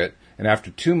took it. And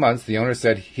after 2 months, the owner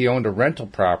said he owned a rental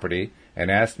property and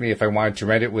asked me if I wanted to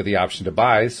rent it with the option to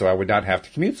buy so I would not have to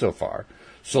commute so far.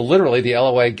 So literally, the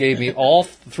LOA gave me all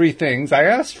 3 things I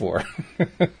asked for.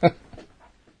 There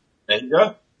you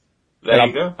go. There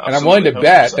you go. And I'm willing to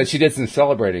bet that she did some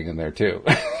celebrating in there, too.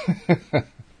 I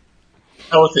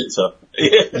would think so.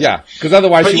 Yeah, because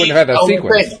otherwise she wouldn't have had that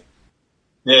sequence.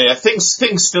 Yeah,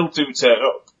 things still do turn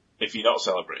up if you're not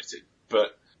celebrating,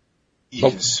 but you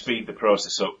can speed the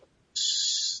process up.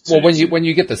 Well, when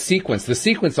you get the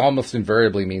sequence almost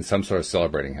invariably means some sort of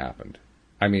celebrating happened.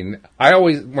 I mean,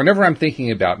 whenever I'm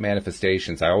thinking about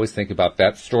manifestations, I always think about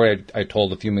that story I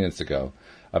told a few minutes ago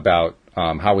about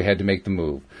how we had to make the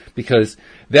move. Because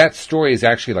that story is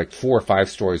actually like 4 or 5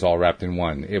 stories all wrapped in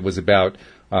one. It was about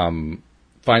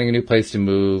finding a new place to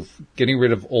move, getting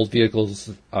rid of old vehicles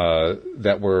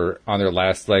that were on their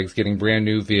last legs, getting brand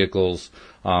new vehicles,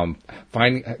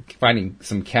 finding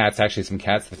some cats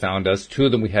that found us. 2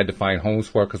 of them we had to find homes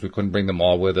for because we couldn't bring them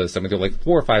all with us. I mean, there were like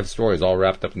 4 or 5 stories all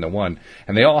wrapped up into one.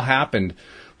 And they all happened,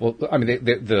 well, I mean,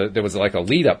 there was like a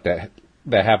lead up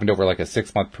that happened over like a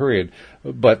 6-month period,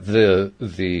 but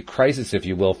the crisis, if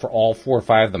you will, for all 4 or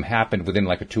 5 of them happened within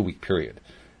like a 2-week period.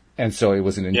 And so it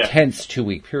was an intense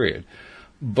 2-week period.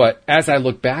 But as I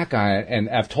look back on it, and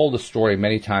I've told the story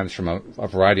many times from a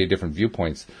variety of different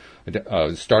viewpoints,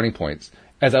 starting points,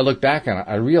 as I look back on it,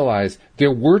 I realize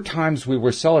there were times we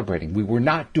were celebrating. We were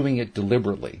not doing it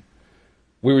deliberately.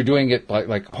 We were doing it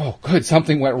like, oh, good,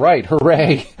 something went right.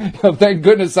 Hooray. Thank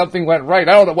goodness something went right.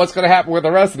 I don't know what's going to happen with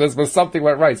the rest of this, but something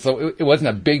went right. So it wasn't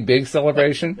a big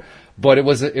celebration, but it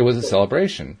was a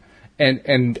celebration.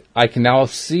 And I can now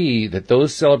see that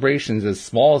those celebrations, as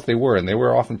small as they were, and they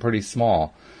were often pretty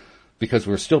small, because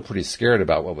we were still pretty scared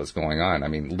about what was going on. I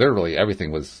mean, literally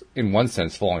everything was, in one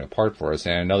sense, falling apart for us,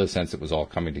 and in another sense, it was all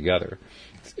coming together.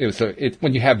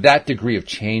 When you have that degree of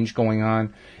change going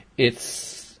on,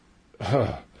 it's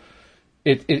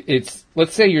let's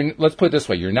put it this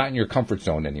way, you're not in your comfort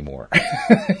zone anymore.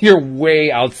 You're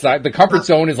way outside. The comfort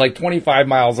zone is like 25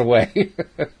 miles away.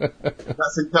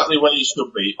 That's exactly where you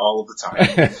should be all the time.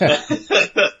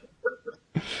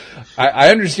 I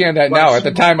understand that now. At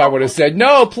the time I would have said,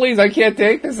 no, please, I can't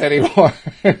take this anymore.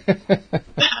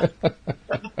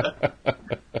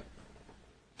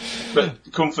 But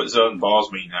the comfort zone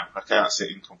bores me now. I can't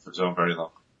sit in comfort zone very long.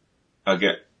 I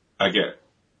get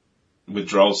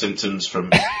withdrawal symptoms from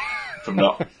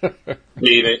not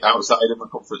being outside of my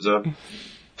comfort zone.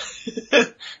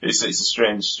 It's a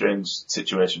strange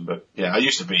situation, but yeah, I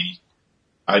used to be.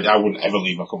 I wouldn't ever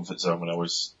leave my comfort zone when I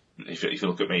was. If you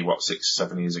look at me,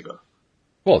 6-7 years ago.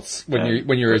 Well, it's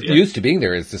when you're used to being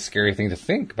there, it's a scary thing to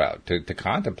think about, to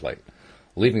contemplate.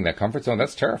 Leaving that comfort zone,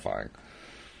 that's terrifying.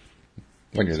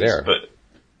 When you're there. But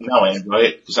now I enjoy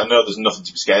it because I know there's nothing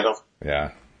to be scared of.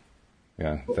 Yeah.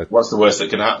 What's the worst that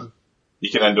can happen?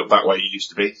 You can end up back where you used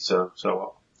to be. So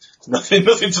what?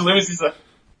 Nothing to lose, is there?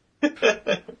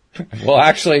 Well,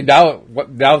 actually, now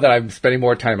that I'm spending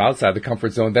more time outside the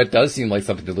comfort zone, that does seem like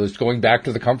something to lose. Going back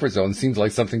to the comfort zone seems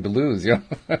like something to lose, you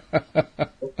know?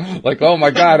 Like, oh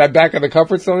my God, I'm back in the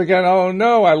comfort zone again. Oh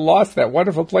no, I lost that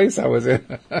wonderful place I was in.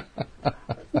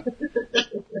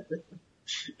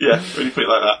 Yeah, when you put it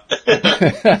like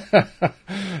that.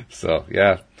 So,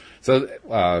 yeah. So,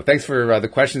 thanks for the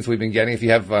questions we've been getting. If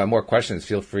you have more questions,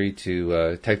 feel free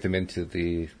to type them into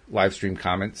the live stream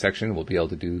comment section. We'll be able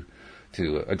to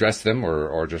address them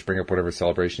or just bring up whatever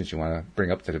celebrations you want to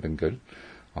bring up that have been good.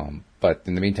 But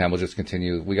in the meantime, we'll just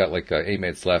continue. We got like 8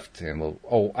 minutes left, and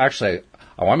actually,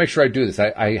 I want to make sure I do this.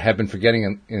 I have been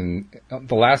forgetting in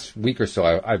the last week or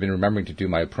so. I've been remembering to do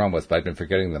my promos, but I've been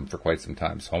forgetting them for quite some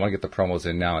time. So I want to get the promos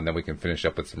in now, and then we can finish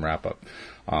up with some wrap up.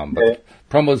 But the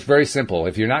promo is very simple.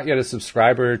 If you're not yet a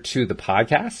subscriber to the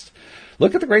podcast,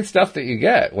 look at the great stuff that you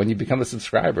get when you become a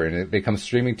subscriber, and they come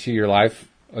streaming to your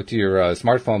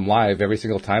smartphone live every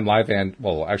single time. Live and,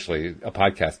 well, actually, a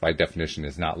podcast by definition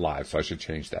is not live, so I should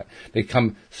change that. They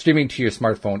come streaming to your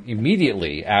smartphone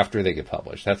immediately after they get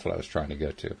published. That's what I was trying to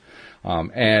get to.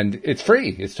 And it's free.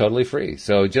 It's totally free.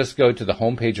 So just go to the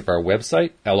homepage of our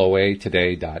website,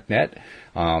 loatoday.net.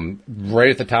 Right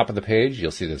at the top of the page,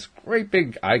 you'll see this great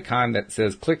big icon that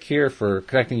says click here for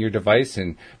connecting your device,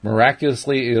 and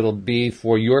miraculously it'll be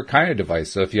for your kind of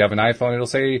device. So if you have an iPhone, it'll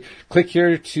say click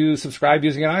here to subscribe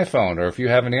using an iPhone, or if you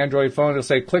have an Android phone, it'll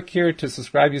say click here to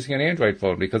subscribe using an Android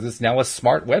phone, because it's now a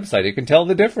smart website. It can tell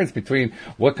the difference between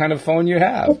what kind of phone you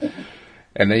have.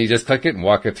 And then you just click it and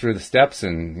walk it through the steps,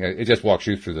 and it just walks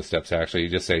you through the steps, actually. You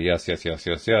just say yes, yes, yes,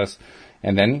 yes, yes.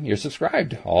 And then you're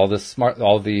subscribed. All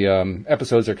the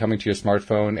episodes are coming to your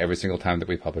smartphone every single time that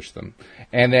we publish them.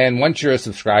 And then once you're a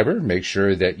subscriber, make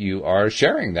sure that you are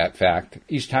sharing that fact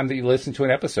each time that you listen to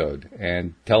an episode,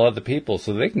 and tell other people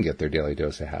so they can get their daily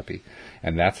dose of happy.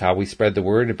 And that's how we spread the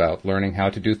word about learning how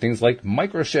to do things like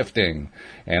microshifting,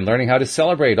 and learning how to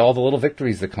celebrate all the little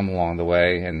victories that come along the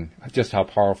way, and just how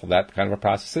powerful that kind of a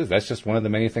process is. That's just one of the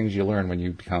many things you learn when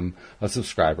you become a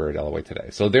subscriber at LOA Today.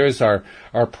 So there's our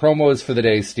promos for the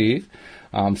day, Steve.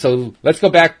 So let's go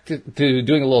back to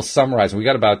doing a little summarizing. We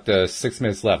got about 6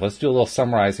 minutes left. Let's do a little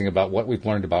summarizing about what we've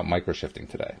learned about microshifting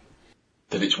today.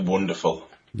 That it's wonderful.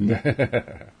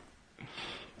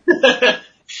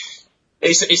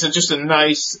 It's just a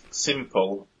nice,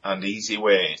 simple, and easy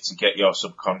way to get your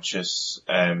subconscious,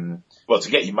 to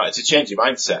change your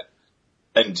mindset,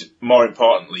 and more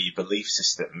importantly, your belief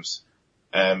systems,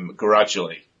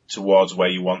 gradually towards where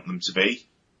you want them to be,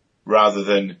 rather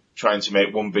than trying to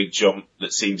make one big jump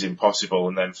that seems impossible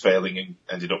and then failing and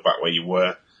ended up back where you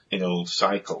were in old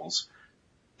cycles.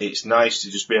 It's nice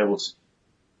to just be able to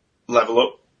level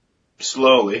up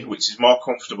slowly, which is more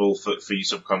comfortable for your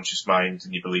subconscious mind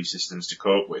and your belief systems to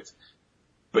cope with.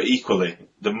 But equally,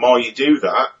 the more you do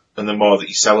that, and the more that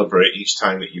you celebrate each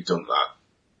time that you've done that,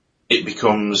 it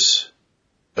becomes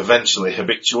eventually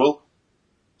habitual,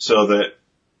 so that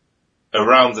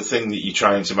around the thing that you're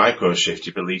trying to microshift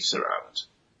your beliefs around,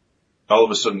 all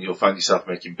of a sudden you'll find yourself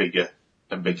making bigger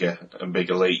and bigger and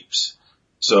bigger leaps,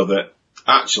 so that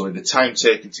actually the time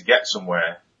taken to get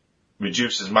somewhere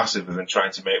reduces massively than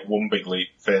trying to make one big leap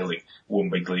failing, one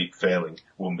big leap failing,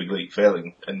 one big leap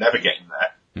failing, and never getting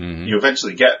there. Mm-hmm. You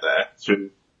eventually get there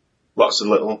through lots of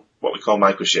little, what we call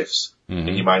microshifts, in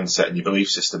your mindset and your belief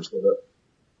system, so that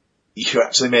you're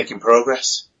actually making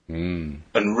progress. And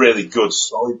really good,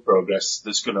 solid progress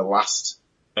that's going to last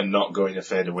and not going to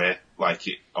fade away like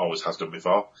it always has done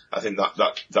before. I think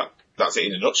that's it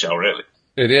in a nutshell, really.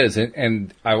 It is,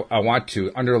 and I want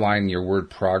to underline your word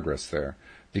progress there,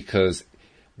 because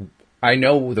I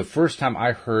know the first time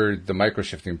I heard the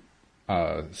microshifting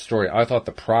story, I thought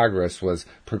the progress was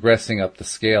progressing up the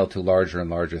scale to larger and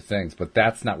larger things, but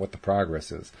that's not what the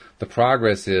progress is. The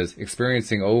progress is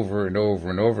experiencing over and over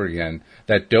and over again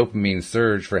that dopamine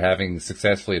surge for having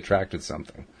successfully attracted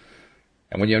something.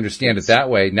 And when you understand it that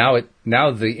way, now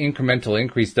the incremental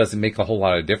increase doesn't make a whole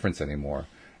lot of difference anymore.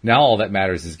 Now all that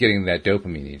matters is getting that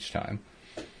dopamine each time.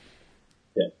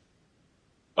 Yeah.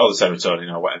 Or the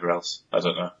serotonin or whatever else. I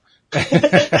don't know.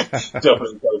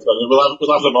 Dopamine, serotonin.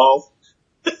 We'll have them all.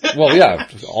 Well, yeah,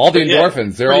 all the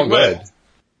endorphins, they're all good.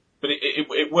 But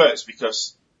it works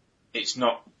because it's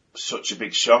not such a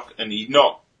big shock, and you're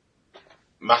not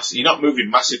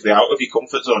moving massively out of your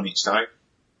comfort zone each time.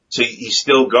 So you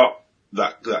still got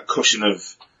that cushion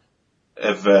of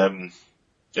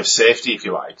safety, if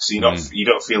you like. So you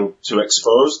don't feel too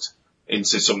exposed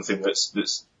into something that's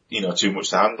too much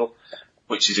to handle,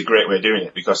 which is a great way of doing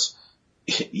it, because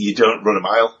you don't run a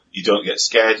mile, you don't get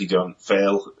scared, you don't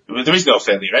fail. There is no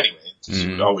failure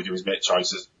anyway. All we do is make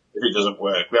choices. If it doesn't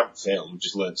work, we haven't failed, we've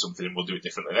just learned something and we'll do it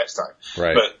differently next time.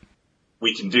 Right. But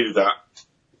we can do that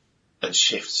and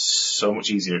shift so much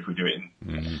easier if we do it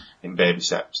in baby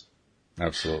steps.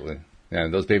 Absolutely.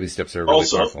 And those baby steps are really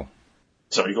Also, powerful.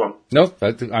 Sorry, go on. No,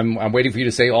 I'm waiting for you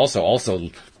to say also. Also,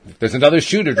 there's another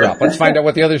shoe to drop. Let's find out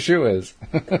what the other shoe is.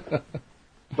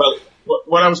 Well,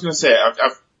 what I was going to say,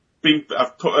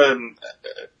 I've put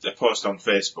a post on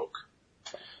Facebook,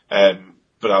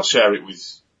 but I'll share it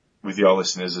with your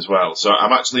listeners as well. So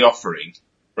I'm actually offering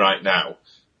right now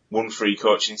 1 free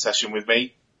coaching session with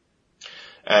me,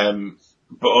 but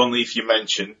only if you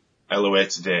mention LOA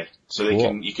today. So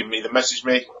you can either message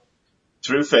me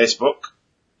through Facebook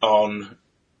on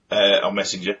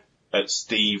Messenger at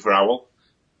Steve Rowell,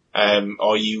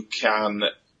 or you can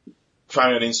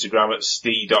find me on Instagram at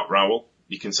steve.rowell.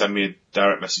 You can send me a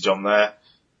direct message on there.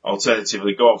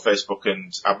 Alternatively, go on Facebook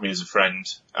and add me as a friend,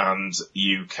 and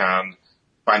you can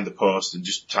find the post and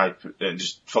just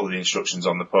just follow the instructions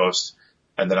on the post,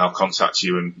 and then I'll contact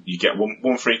you, and you get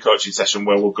one free coaching session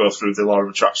where we'll go through the law of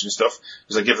attraction stuff,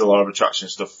 because I give the law of attraction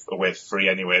stuff away for free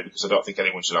anyway, because I don't think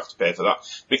anyone should have to pay for that,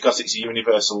 because it's a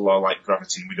universal law like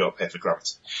gravity, and we don't pay for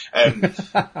gravity.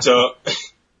 So,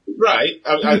 right,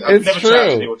 I've never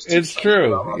charged anyone to It's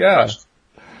true, yeah.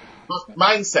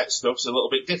 Mindset stuff's a little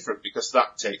bit different because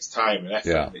that takes time and effort.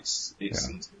 Yeah. It's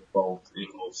an involved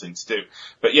thing to do.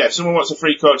 But yeah, if someone wants a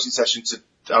free coaching session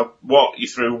I'll walk you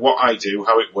through what I do,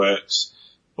 how it works.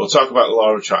 We'll talk about the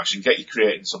law of attraction, get you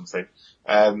creating something.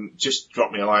 Just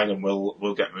drop me a line and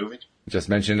we'll get moving. Just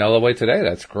mentioned LOA today.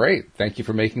 That's great. Thank you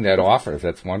for making that offer.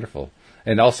 That's wonderful.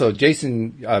 And also,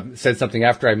 Jason said something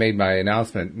after I made my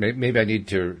announcement. Maybe I need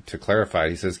to clarify.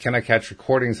 He says, can I catch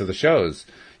recordings of the shows?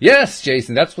 Yes,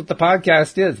 Jason, that's what the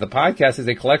podcast is. The podcast is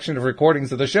a collection of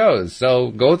recordings of the shows.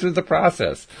 So go through the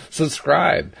process.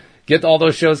 Subscribe. Get all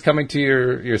those shows coming to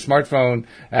your smartphone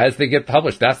as they get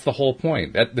published. That's the whole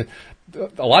point.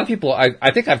 A lot of people,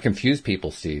 I think I've confused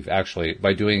people, Steve, actually,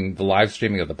 by doing the live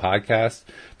streaming of the podcast,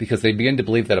 because they begin to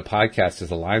believe that a podcast is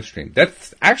a live stream.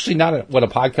 That's actually not what a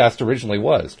podcast originally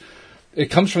was. It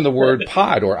comes from the word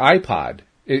pod or iPod.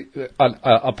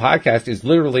 A podcast is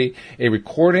literally a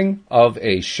recording of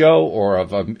a show or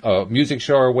of a music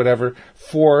show or whatever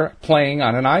for playing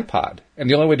on an iPod. And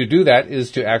the only way to do that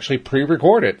is to actually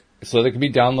pre-record it so that it can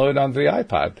be downloaded onto the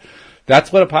iPod.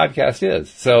 That's what a podcast is.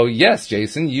 So yes,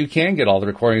 Jason, you can get all the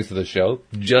recordings of the show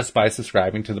just by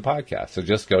subscribing to the podcast. So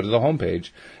just go to the homepage,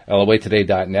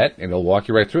 loatoday.net, and it'll walk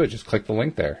you right through it. Just click the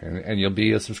link there, and you'll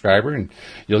be a subscriber, and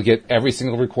you'll get every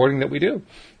single recording that we do.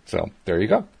 So there you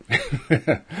go.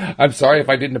 I'm sorry if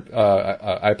I didn't.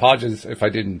 I apologize if I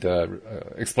didn't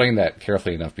explain that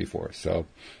carefully enough before. So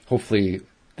hopefully,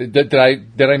 did I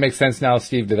make sense now,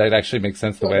 Steve? Did I actually make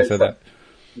sense the way I said that?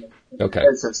 Okay. It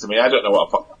makes sense to me. I don't know what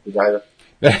a podcast is either.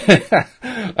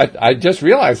 I just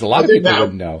realized a lot of people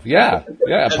wouldn't know. Yeah.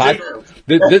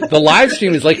 The live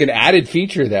stream is like an added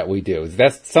feature that we do.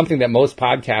 That's something that most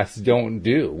podcasts don't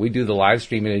do. We do the live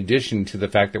stream in addition to the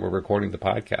fact that we're recording the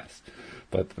podcast.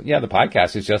 But yeah, the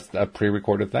podcast is just a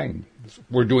pre-recorded thing.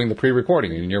 We're doing the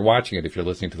pre-recording and you're watching it if you're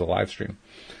listening to the live stream.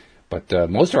 But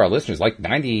most of our listeners, like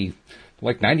 98%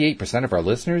 of our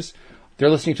listeners, they're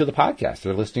listening to the podcast.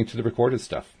 They're listening to the recorded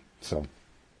stuff. So,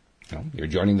 you're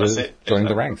joining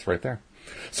the ranks right there.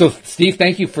 So, Steve,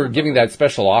 thank you for giving that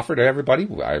special offer to everybody.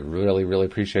 I really, really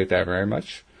appreciate that very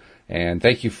much. And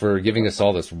thank you for giving us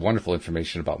all this wonderful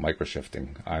information about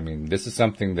microshifting. I mean, this is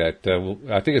something that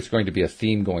I think it's going to be a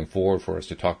theme going forward for us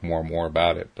to talk more and more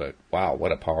about it. But wow,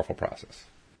 what a powerful process.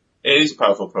 It is a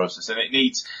powerful process, and it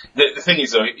needs, the thing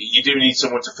is though, you do need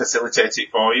someone to facilitate it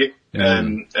for you,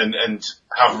 and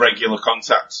have regular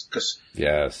contact, because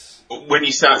yes, when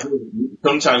you start,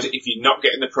 sometimes if you're not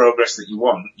getting the progress that you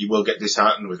want, you will get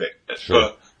disheartened with it. Sure.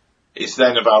 But it's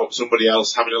then about somebody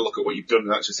else having a look at what you've done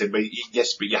and actually saying, but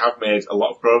you have made a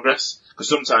lot of progress, because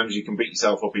sometimes you can beat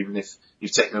yourself up even if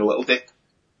you've taken a little dip.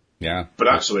 Yeah. But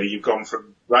actually, you've gone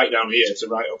from right down here to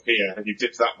right up here, and you've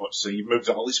dipped that much, so you've moved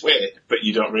all this way, but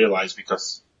you don't realise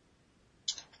because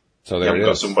so there you haven't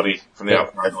got somebody from the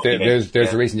outside.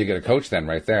 There's a reason you get a coach then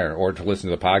right there, or to listen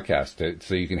to the podcast,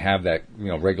 so you can have that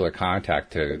regular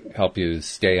contact to help you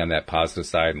stay on that positive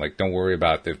side. And like, don't worry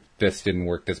about if this didn't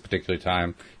work this particular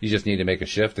time. You just need to make a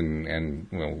shift, and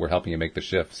we're helping you make the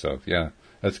shift. So yeah,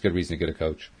 that's a good reason to get a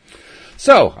coach.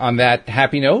 So, on that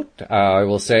happy note, I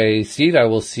will say, Steve, I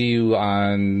will see you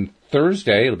on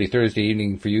Thursday. It'll be Thursday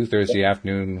evening for you, Thursday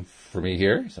afternoon for me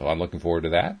here. So I'm looking forward to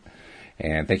that.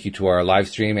 And thank you to our live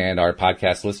stream and our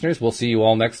podcast listeners. We'll see you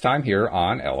all next time here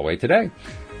on LOA Today.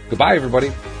 Goodbye,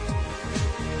 everybody.